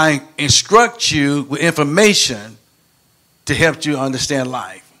I instruct you with information to help you understand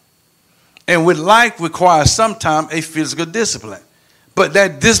life. And with life requires sometimes a physical discipline. But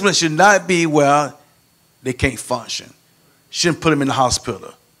that discipline should not be where they can't function. Shouldn't put them in the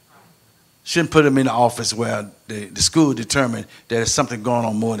hospital. Shouldn't put them in the office where the school determined that there's something going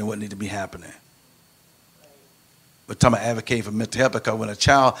on more than what needs to be happening. We're talking about advocating for mental health, because when a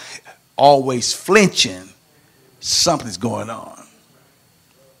child always flinching, something's going on.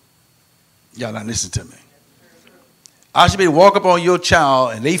 Y'all not listening to me. I should be able to walk up on your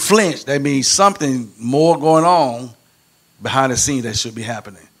child and they flinch. That means something more going on behind the scenes that should be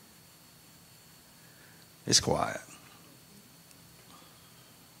happening. It's quiet.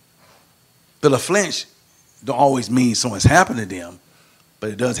 But a flinch don't always mean something's happened to them, but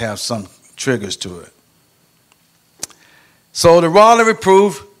it does have some triggers to it. So the rod of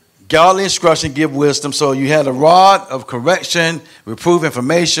reproof, godly instruction, give wisdom. So you had a rod of correction, reproof,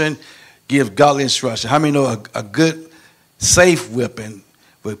 information, give godly instruction. How many know a good, safe whipping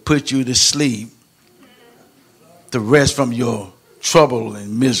will put you to sleep to rest from your trouble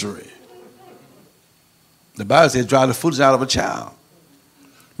and misery? The Bible says drive the foolishness out of a child.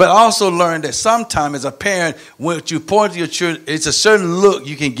 But also learn that sometimes as a parent, when you point to your children, it's a certain look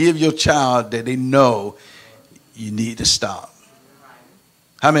you can give your child that they know you need to stop.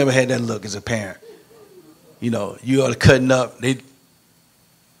 How many ever had that look as a parent? You know, you are cutting up, and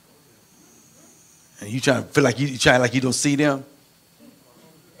you trying to feel like you don't see them.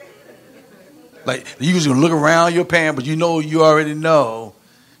 Like you usually look around your parent, but you already know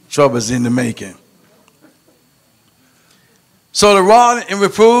trouble's in the making. So the rod and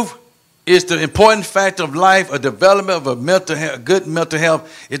reproof is the important factor of life, a development of good mental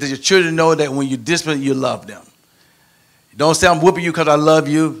health, is that your children know that when you discipline, you love them. Don't say I'm whooping you because I love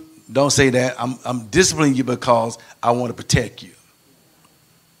you. Don't say that. I'm disciplining you because I want to protect you.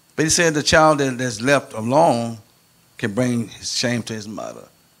 But he said the child that's left alone can bring shame to his mother.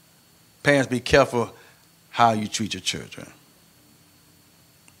 Parents, be careful how you treat your children.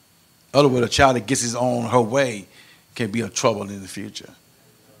 In other words, a child that gets his own her way can be a trouble in the future.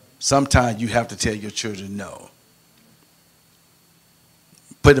 Sometimes you have to tell your children no.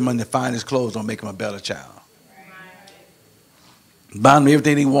 Put them in the finest clothes, don't make them a better child. Buy them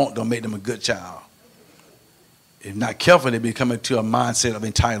everything they want, don't make them a good child. If not careful, they become into a mindset of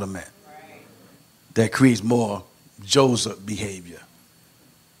entitlement that creates more Joseph behavior.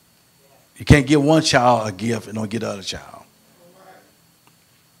 You can't give one child a gift and don't get the other child.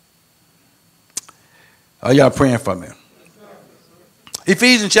 Are y'all praying for me?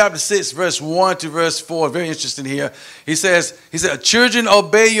 Ephesians chapter 6, verse 1 to verse 4, very interesting here. He said, children,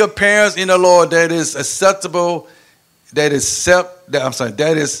 obey your parents in the Lord, that is acceptable, that is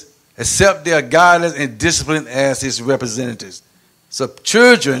accept their guidance and discipline as his representatives. So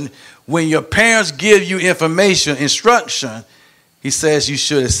children, when your parents give you information, instruction, he says you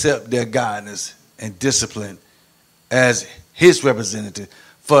should accept their guidance and discipline as his representative.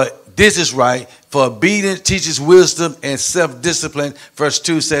 For this is right, for obedience teaches wisdom and self-discipline. Verse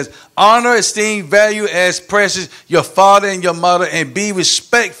 2 says, honor, esteem, value as precious your father and your mother, and be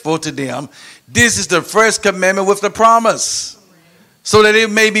respectful to them. This is the first commandment with the promise, so that it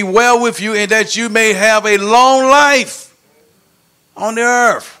may be well with you and that you may have a long life on the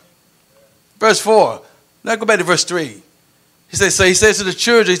earth. Verse 4. Now go back to verse 3. He says to the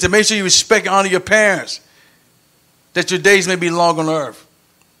children, he said, make sure you respect and honor your parents, that your days may be long on earth.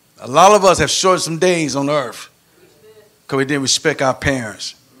 A lot of us have shortened some days on earth because we didn't respect our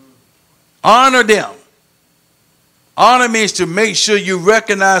parents. Honor them. Honor means to make sure you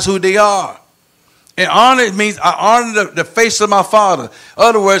recognize who they are. And honor means I honor the face of my father. In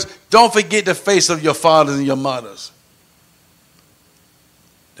other words, don't forget the face of your fathers and your mothers.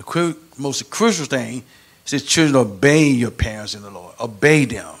 The most crucial thing is that children obey your parents in the Lord. Obey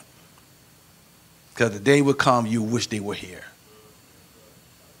them. Because the day will come you wish they were here.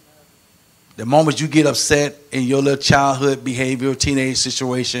 The moment you get upset in your little childhood behavior, teenage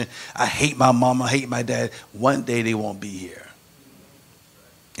situation, I hate my mom, I hate my dad, one day they won't be here.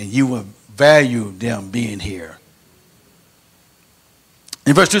 And you will value them being here.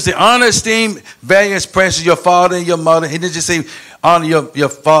 In verse 2 it says, honor, esteem, value, and precious your father and your mother. He didn't just say honor your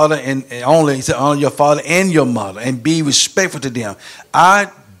father and only. He said honor your father and your mother and be respectful to them.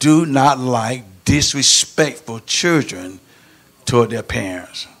 I do not like disrespectful children toward their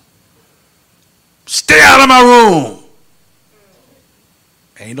parents. Stay out of my room.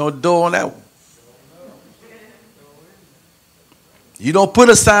 Ain't no door on that one. You don't put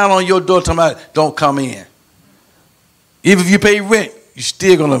a sign on your door talking about don't come in. Even if you pay rent, you're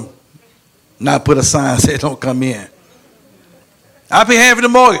still going to not put a sign that says don't come in. I pay half of the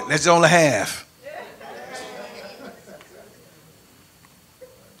mortgage. That's only half.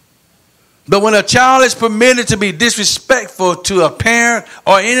 But when a child is permitted to be disrespectful to a parent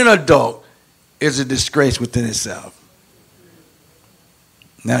or any adult, it's a disgrace within itself.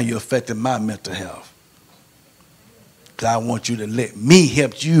 Now you're affecting my mental health. Because I want you to let me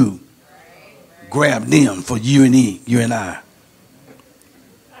help you grab them for you and I.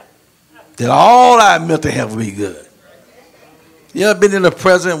 That all our mental health will be good. You ever been in the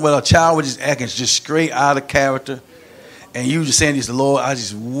present where a child was just acting just straight out of character? And you just saying this, Lord, I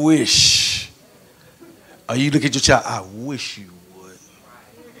just wish. Or you look at your child, I wish you would.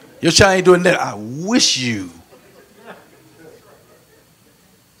 Your child ain't doing that. I wish you.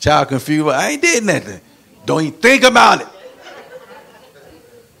 Child confused, I ain't did nothing. Don't even think about it.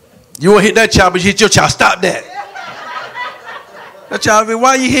 You won't hit that child, but you hit your child. Stop that. That child,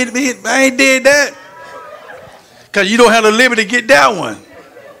 why you hit me? I ain't did that. Because you don't have the liberty to get that one.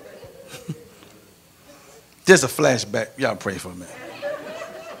 Just a flashback. Y'all pray for me.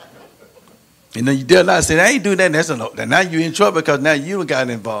 And then you dare not say, I ain't doing that. That's a no. Now you're in trouble because now you got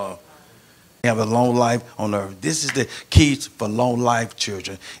involved. You have a long life on earth. This is the key for long life,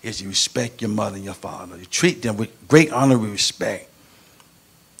 children, is you respect your mother and your father. You treat them with great honor and respect.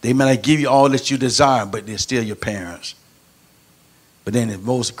 They may not give you all that you desire, but they're still your parents. But then the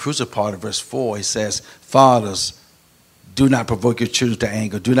most crucial part of verse 4, it says, fathers, do not provoke your children to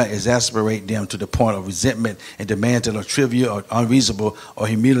anger. Do not exasperate them to the point of resentment and demands that are trivial or unreasonable or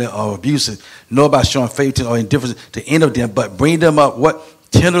humiliating or abusive, nor by showing favoritism or indifference to any of them, but bring them up, what?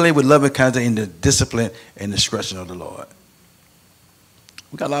 Tenderly with loving kindness in the discipline and discretion of the Lord.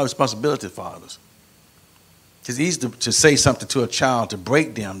 We got a lot of responsibility, fathers. It's easy to say something to a child, to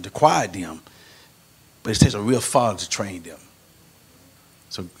break them, to quiet them, but it takes a real father to train them.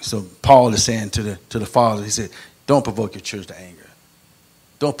 So Paul is saying to the father, he said, don't provoke your children to anger.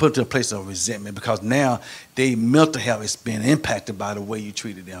 Don't put them to a place of resentment, because now their mental health is being impacted by the way you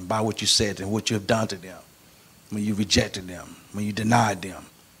treated them, by what you said and what you have done to them, when you rejected them, when you denied them.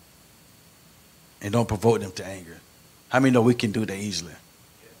 And don't provoke them to anger. How many know we can do that easily?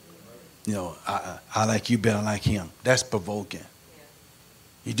 You know, I like you better than I like him. That's provoking.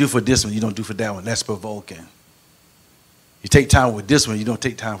 You do for this one, you don't do for that one. That's provoking. You take time with this one, you don't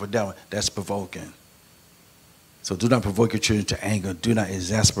take time for that one. That's provoking. So do not provoke your children to anger. Do not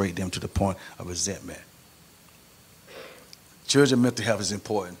exasperate them to the point of resentment. Children's mental health is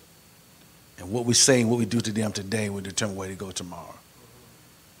important. And what we say and what we do to them today will determine where they go tomorrow.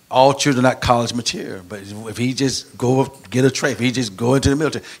 All children are not college material, but if he just go get a trade, if he just go into the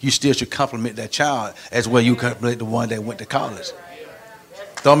military, you still should compliment that child as well you compliment the one that went to college.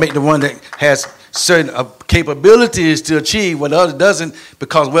 Don't make the one that has certain capabilities to achieve what the other doesn't,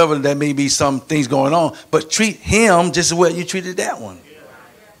 because whether there may be some things going on, but treat him just as well you treated that one.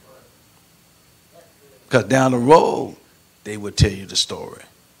 Because down the road, they will tell you the story.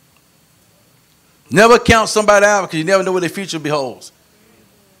 Never count somebody out, because you never know what their future beholds.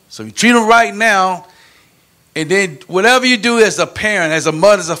 So you treat them right now, and then whatever you do as a parent, as a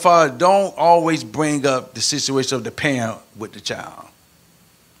mother, as a father, don't always bring up the situation of the parent with the child.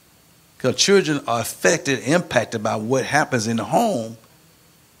 Because children are affected, impacted by what happens in the home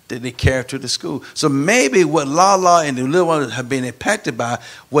that they carry to the school. So maybe what Lala and the little one have been impacted by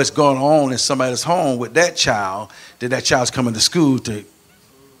what's going on in somebody's home with that child, that child's coming to school to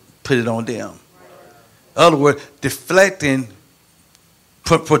put it on them. In other words, deflecting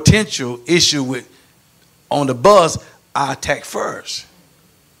potential issue with on the bus, I attack first.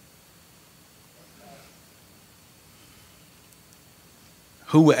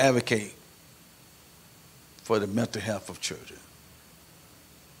 Who will advocate for the mental health of children?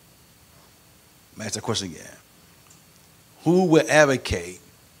 Let me ask that question again. Who will advocate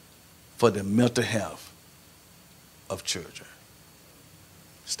for the mental health of children?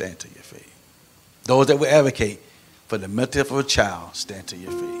 Stand to your feet. Those that will advocate for the mental health of a child, stand to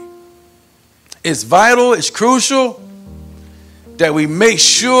your feet. It's vital, it's crucial that we make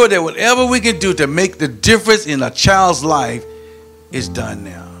sure that whatever we can do to make the difference in a child's life is done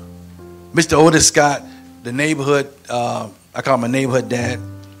now. Mr. Otis Scott, the neighborhood I call my neighborhood dad,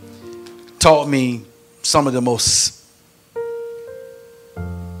 taught me some of the most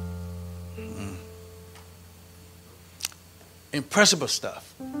impressive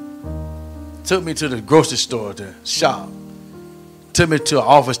stuff. Took me to the grocery store to shop. Took me to an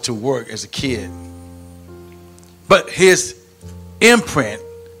office to work as a kid. But his imprint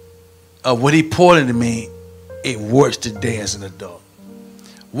of what he poured into me, it works today as an adult.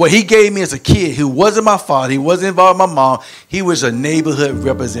 What he gave me as a kid, he wasn't my father, he wasn't involved with my mom, he was a neighborhood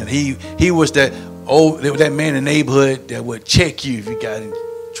representative. He was that man in the neighborhood that would check you if you got in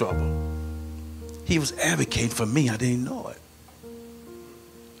trouble. He was advocating for me, I didn't know it.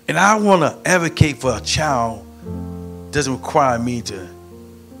 And I want to advocate for a child doesn't require me to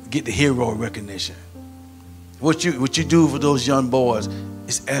get the hero recognition. What you do for those young boys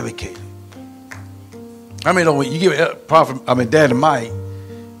is advocating. I mean, when you give Dad and Mike,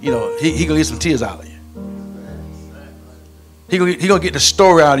 you know, he gonna get some tears out of you. He gonna get the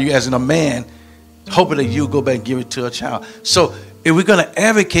story out of you as in a man, hoping that you'll go back and give it to a child. So if we're gonna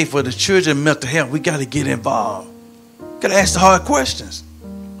advocate for the children's mental health, we got to get involved. Got to ask the hard questions.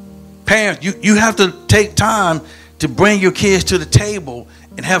 Parents, you have to take time to bring your kids to the table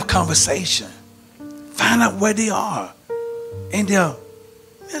and have conversation. Find out where they are in their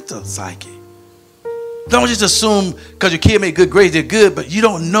mental psyche. Don't just assume because your kid made good grades, they're good, but you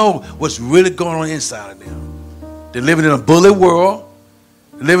don't know what's really going on inside of them. They're living in a bully world,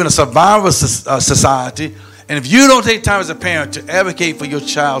 living in a survival society, and if you don't take time as a parent to advocate for your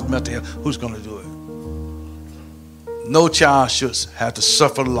child's mental health, who's going to do it? No child should have to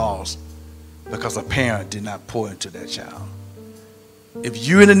suffer loss because a parent did not pour into that child. If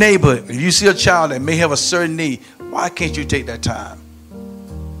you're in the neighborhood, if you see a child that may have a certain need, why can't you take that time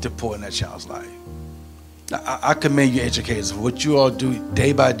to pour in that child's life? Now, I commend you educators for what you all do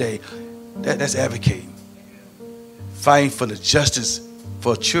day by day. That's advocating. Fighting for the justice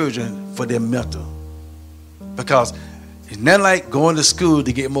for children, for their mental. Because it's not like going to school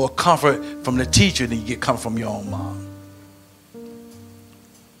to get more comfort from the teacher than you get comfort from your own mom.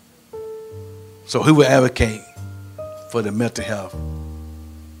 So who will advocate for the mental health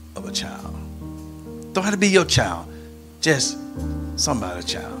of a child? Don't have to be your child, just somebody's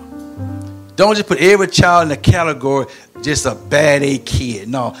child. Don't just put every child in the category just a bad A kid.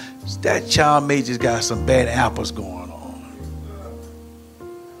 No, that child may just got some bad apples going on.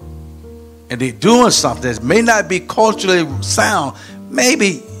 And they're doing something that may not be culturally sound.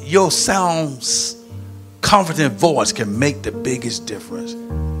 Maybe your sound's confident voice can make the biggest difference.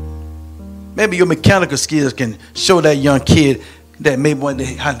 Maybe your mechanical skills can show that young kid that may want to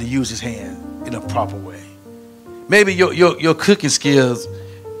how to use his hand in a proper way. Maybe your cooking skills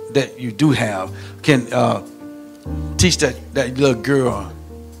that you do have can teach that little girl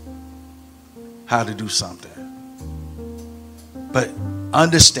how to do something. But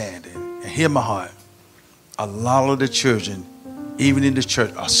understanding, and hear my heart, a lot of the children, even in the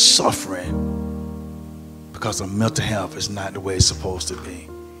church, are suffering because of mental health is not the way it's supposed to be.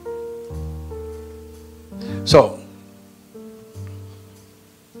 So,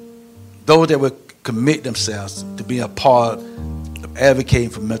 those that would commit themselves to be a part of advocating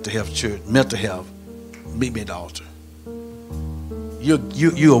for mental health, meet me at the altar.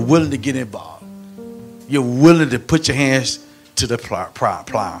 You are willing to get involved. You're willing to put your hands to the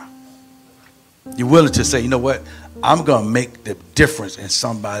plow. You're willing to say, you know what? I'm going to make the difference in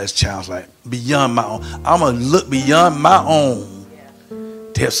somebody's child's life beyond my own. I'm going to look beyond my own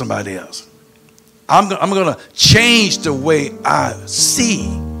to help somebody else. I'm going to change the way I see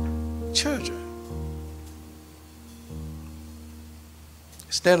children.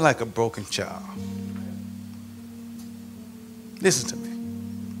 Stand like a broken child. Listen to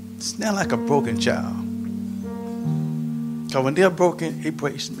me. Stand like a broken child. Because when they're broken, it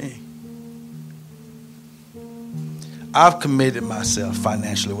breaks me. I've committed myself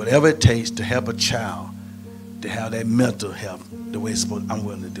financially, whatever it takes to help a child to have that mental health the way it's supposed to. I'm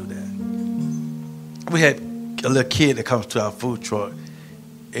willing to do that. We had a little kid that comes to our food truck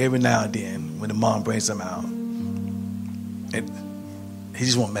every now and then when the mom brings him out. And he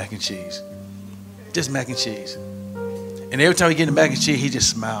just wants mac and cheese. Just mac and cheese. And every time we get the mac and cheese, he just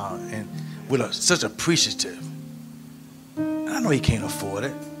smiles and with such appreciative. And I know he can't afford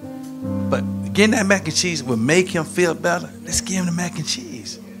it, but getting that mac and cheese will make him feel better. Let's give him the mac and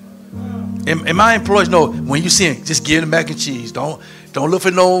cheese. And my employees know when you see him, just give him the mac and cheese. Don't look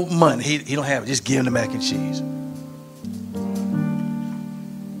for no money. He don't have it. Just give him the mac and cheese.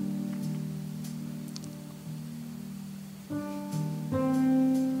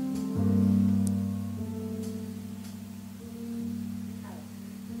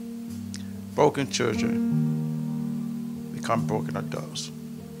 Broken children become broken adults.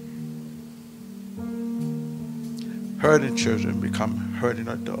 Hurting children become hurting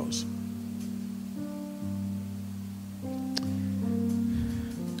adults.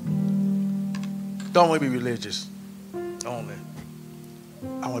 Don't want to be religious only.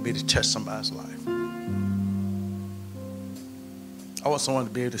 I want to be able to touch somebody's life. I want someone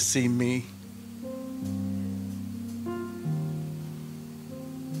to be able to see me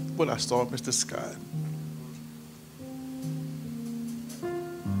when I saw Mr. Scott.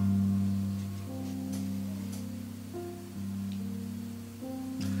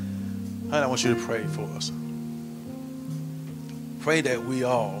 And I want you to pray for us. Pray that we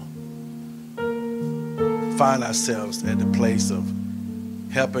all find ourselves at the place of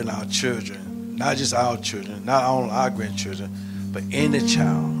helping our children, not just our children, not only our grandchildren, but any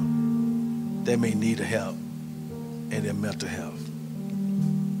child that may need help in their mental health.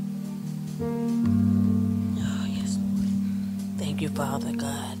 Oh, yes, Lord. Thank you, Father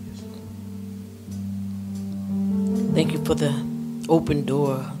God. Thank you for the open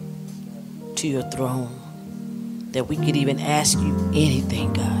door to your throne, that we could even ask you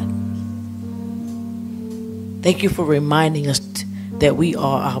anything, God. Thank you for reminding us that we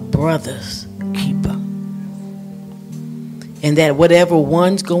are our brother's keeper, and that whatever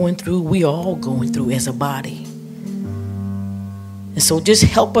one's going through, we are all going through as a body. And so just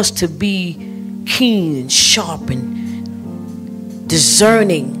help us to be keen and sharp and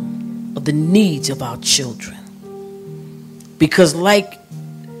discerning of the needs of our children. Because like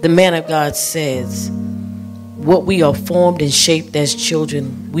the man of God says, what we are formed and shaped as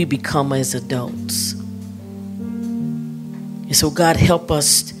children, we become as adults. And so God, help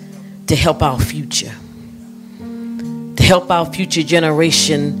us to help our future. To help our future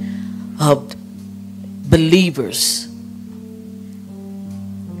generation of believers.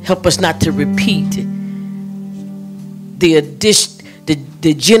 Help us not to repeat the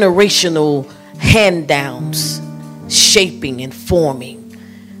generational hand-downs, shaping and forming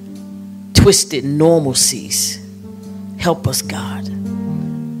twisted normalcies. Help us, God.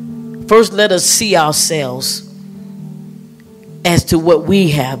 First, let us see ourselves as to what we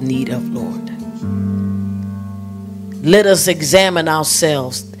have need of, Lord. Let us examine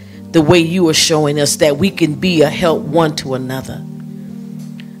ourselves the way you are showing us, that we can be a help one to another.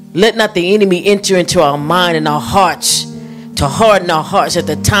 Let not the enemy enter into our mind and our hearts to harden our hearts at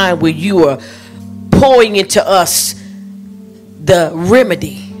the time where you are pouring into us the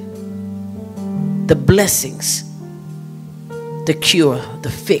remedy, the blessings, the cure, the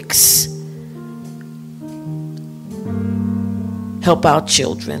fix. Help our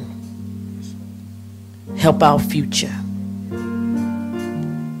children. Help our future.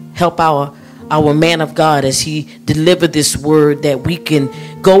 Help our man of God as he delivered this word, that we can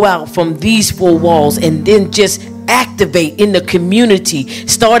go out from these four walls and then just activate in the community,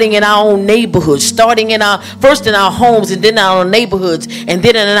 starting in our own neighborhoods, starting in first in our homes, and then in our neighborhoods, and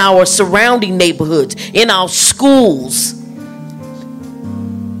then in our surrounding neighborhoods, in our schools.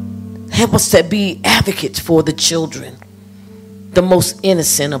 Help us to be advocates for the children, the most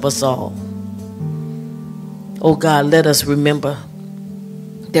innocent of us all. Oh God, let us remember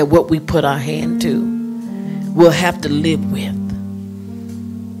that what we put our hand to, we'll have to live with.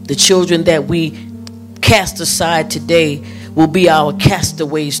 The children that we cast aside today will be our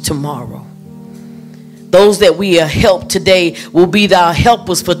castaways tomorrow. Those that we help today will be our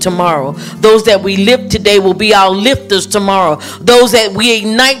helpers for tomorrow. Those that we lift today will be our lifters tomorrow. Those that we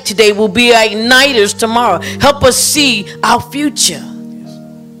ignite today will be our igniters tomorrow. Help us see our future.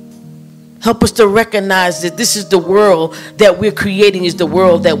 Help us to recognize that this is the world that we're creating, is the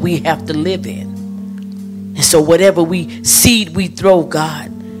world that we have to live in. And so whatever seed we throw,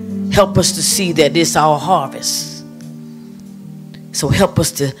 God, help us to see that it's our harvest. So help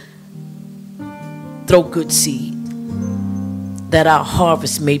us to throw good seed, that our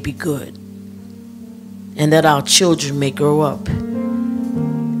harvest may be good, and that our children may grow up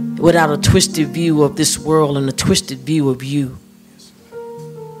without a twisted view of this world and a twisted view of you.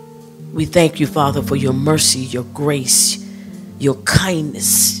 We thank you, Father, for your mercy, your grace, your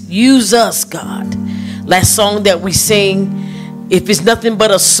kindness. Use us, God. Last song that we sing, if it's nothing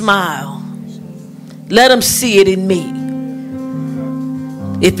but a smile, let them see it in me.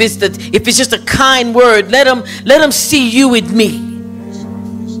 If it's just a kind word, let them see you in me.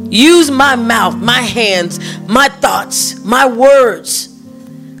 Use my mouth, my hands, my thoughts, my words,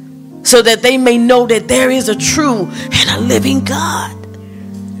 so that they may know that there is a true and a living God,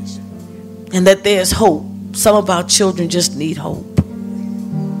 and that there's hope. Some of our children just need hope.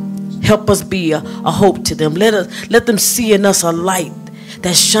 Help us be a hope to them. Let them see in us a light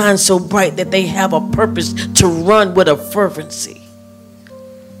that shines so bright that they have a purpose to run with a fervency.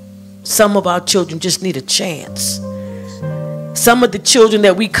 Some of our children just need a chance. Some of the children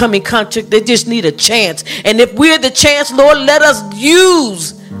that we come in contact, they just need a chance. And if we're the chance, Lord, let us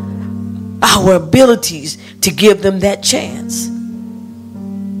use our abilities to give them that chance.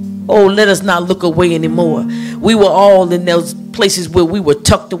 Oh, let us not look away anymore. We were all in those places where we were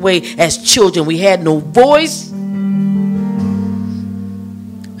tucked away as children. We had no voice.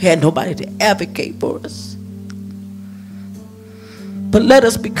 We had nobody to advocate for us. But let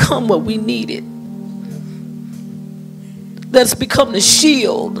us become what we needed. Let us become the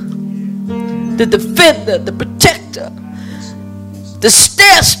shield, the defender, the protector, the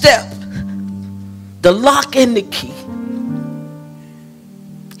stair-step, the lock and the key.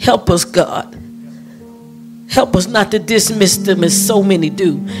 Help us, God. Help us not to dismiss them as so many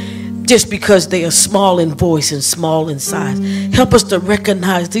do, just because they are small in voice and small in size. Help us to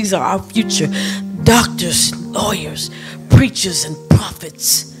recognize these are our future doctors, lawyers, preachers, and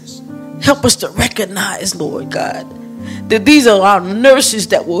prophets. Help us to recognize, Lord God, that these are our nurses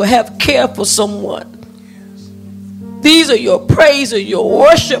that will have care for someone. These are your praise or your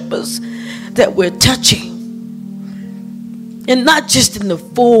worshipers that we're touching. And not just in the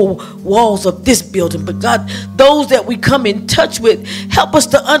four walls of this building, but God, those that we come in touch with, help us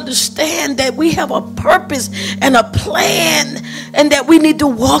to understand that we have a purpose and a plan, and that we need to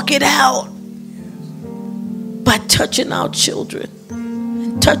walk it out by touching our children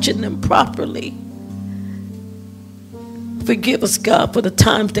and touching them properly. Forgive us, God, for the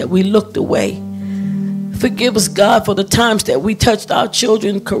times that we looked away. Forgive us, God, for the times that we touched our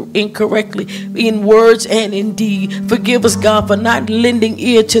children incorrectly in words and in deed. Forgive us, God, for not lending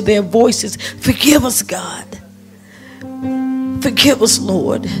ear to their voices. Forgive us, God. Forgive us,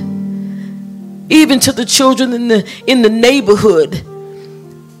 Lord. Even to the children in the neighborhood.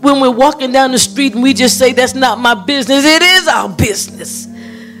 When we're walking down the street and we just say, that's not my business. It is our business.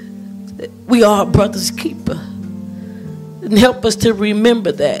 We are our brother's keeper. And help us to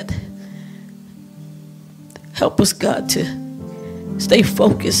remember that. Help us, God, to stay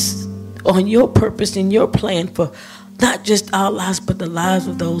focused on your purpose and your plan for not just our lives, but the lives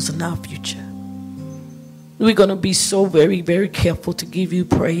of those in our future. We're going to be so very, very careful to give you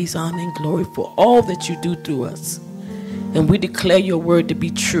praise, honor, and glory for all that you do through us. And we declare your word to be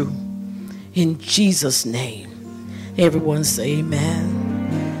true. In Jesus' name. Everyone say amen.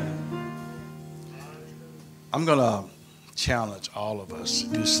 I'm going to challenge all of us to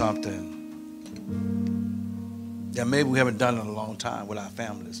do something that maybe we haven't done in a long time with our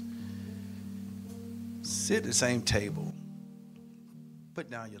families. Sit at the same table. Put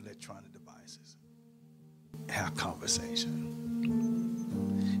down your electronic devices. Have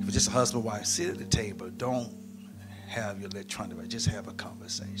conversation. If it's just a husband and wife, sit at the table. Don't have your electronic device. Just have a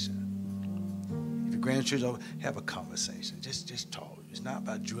conversation. If your grandchildren, have a conversation. Just talk. It's not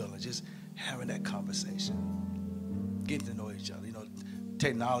about drilling. Just having that conversation. Getting to know each other. You know,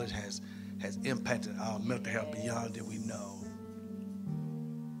 technology has impacted our mental health beyond that we know.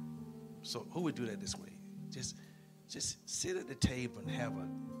 So who would do that this week? Just sit at the table and have a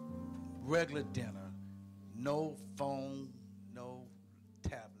regular dinner. No phone,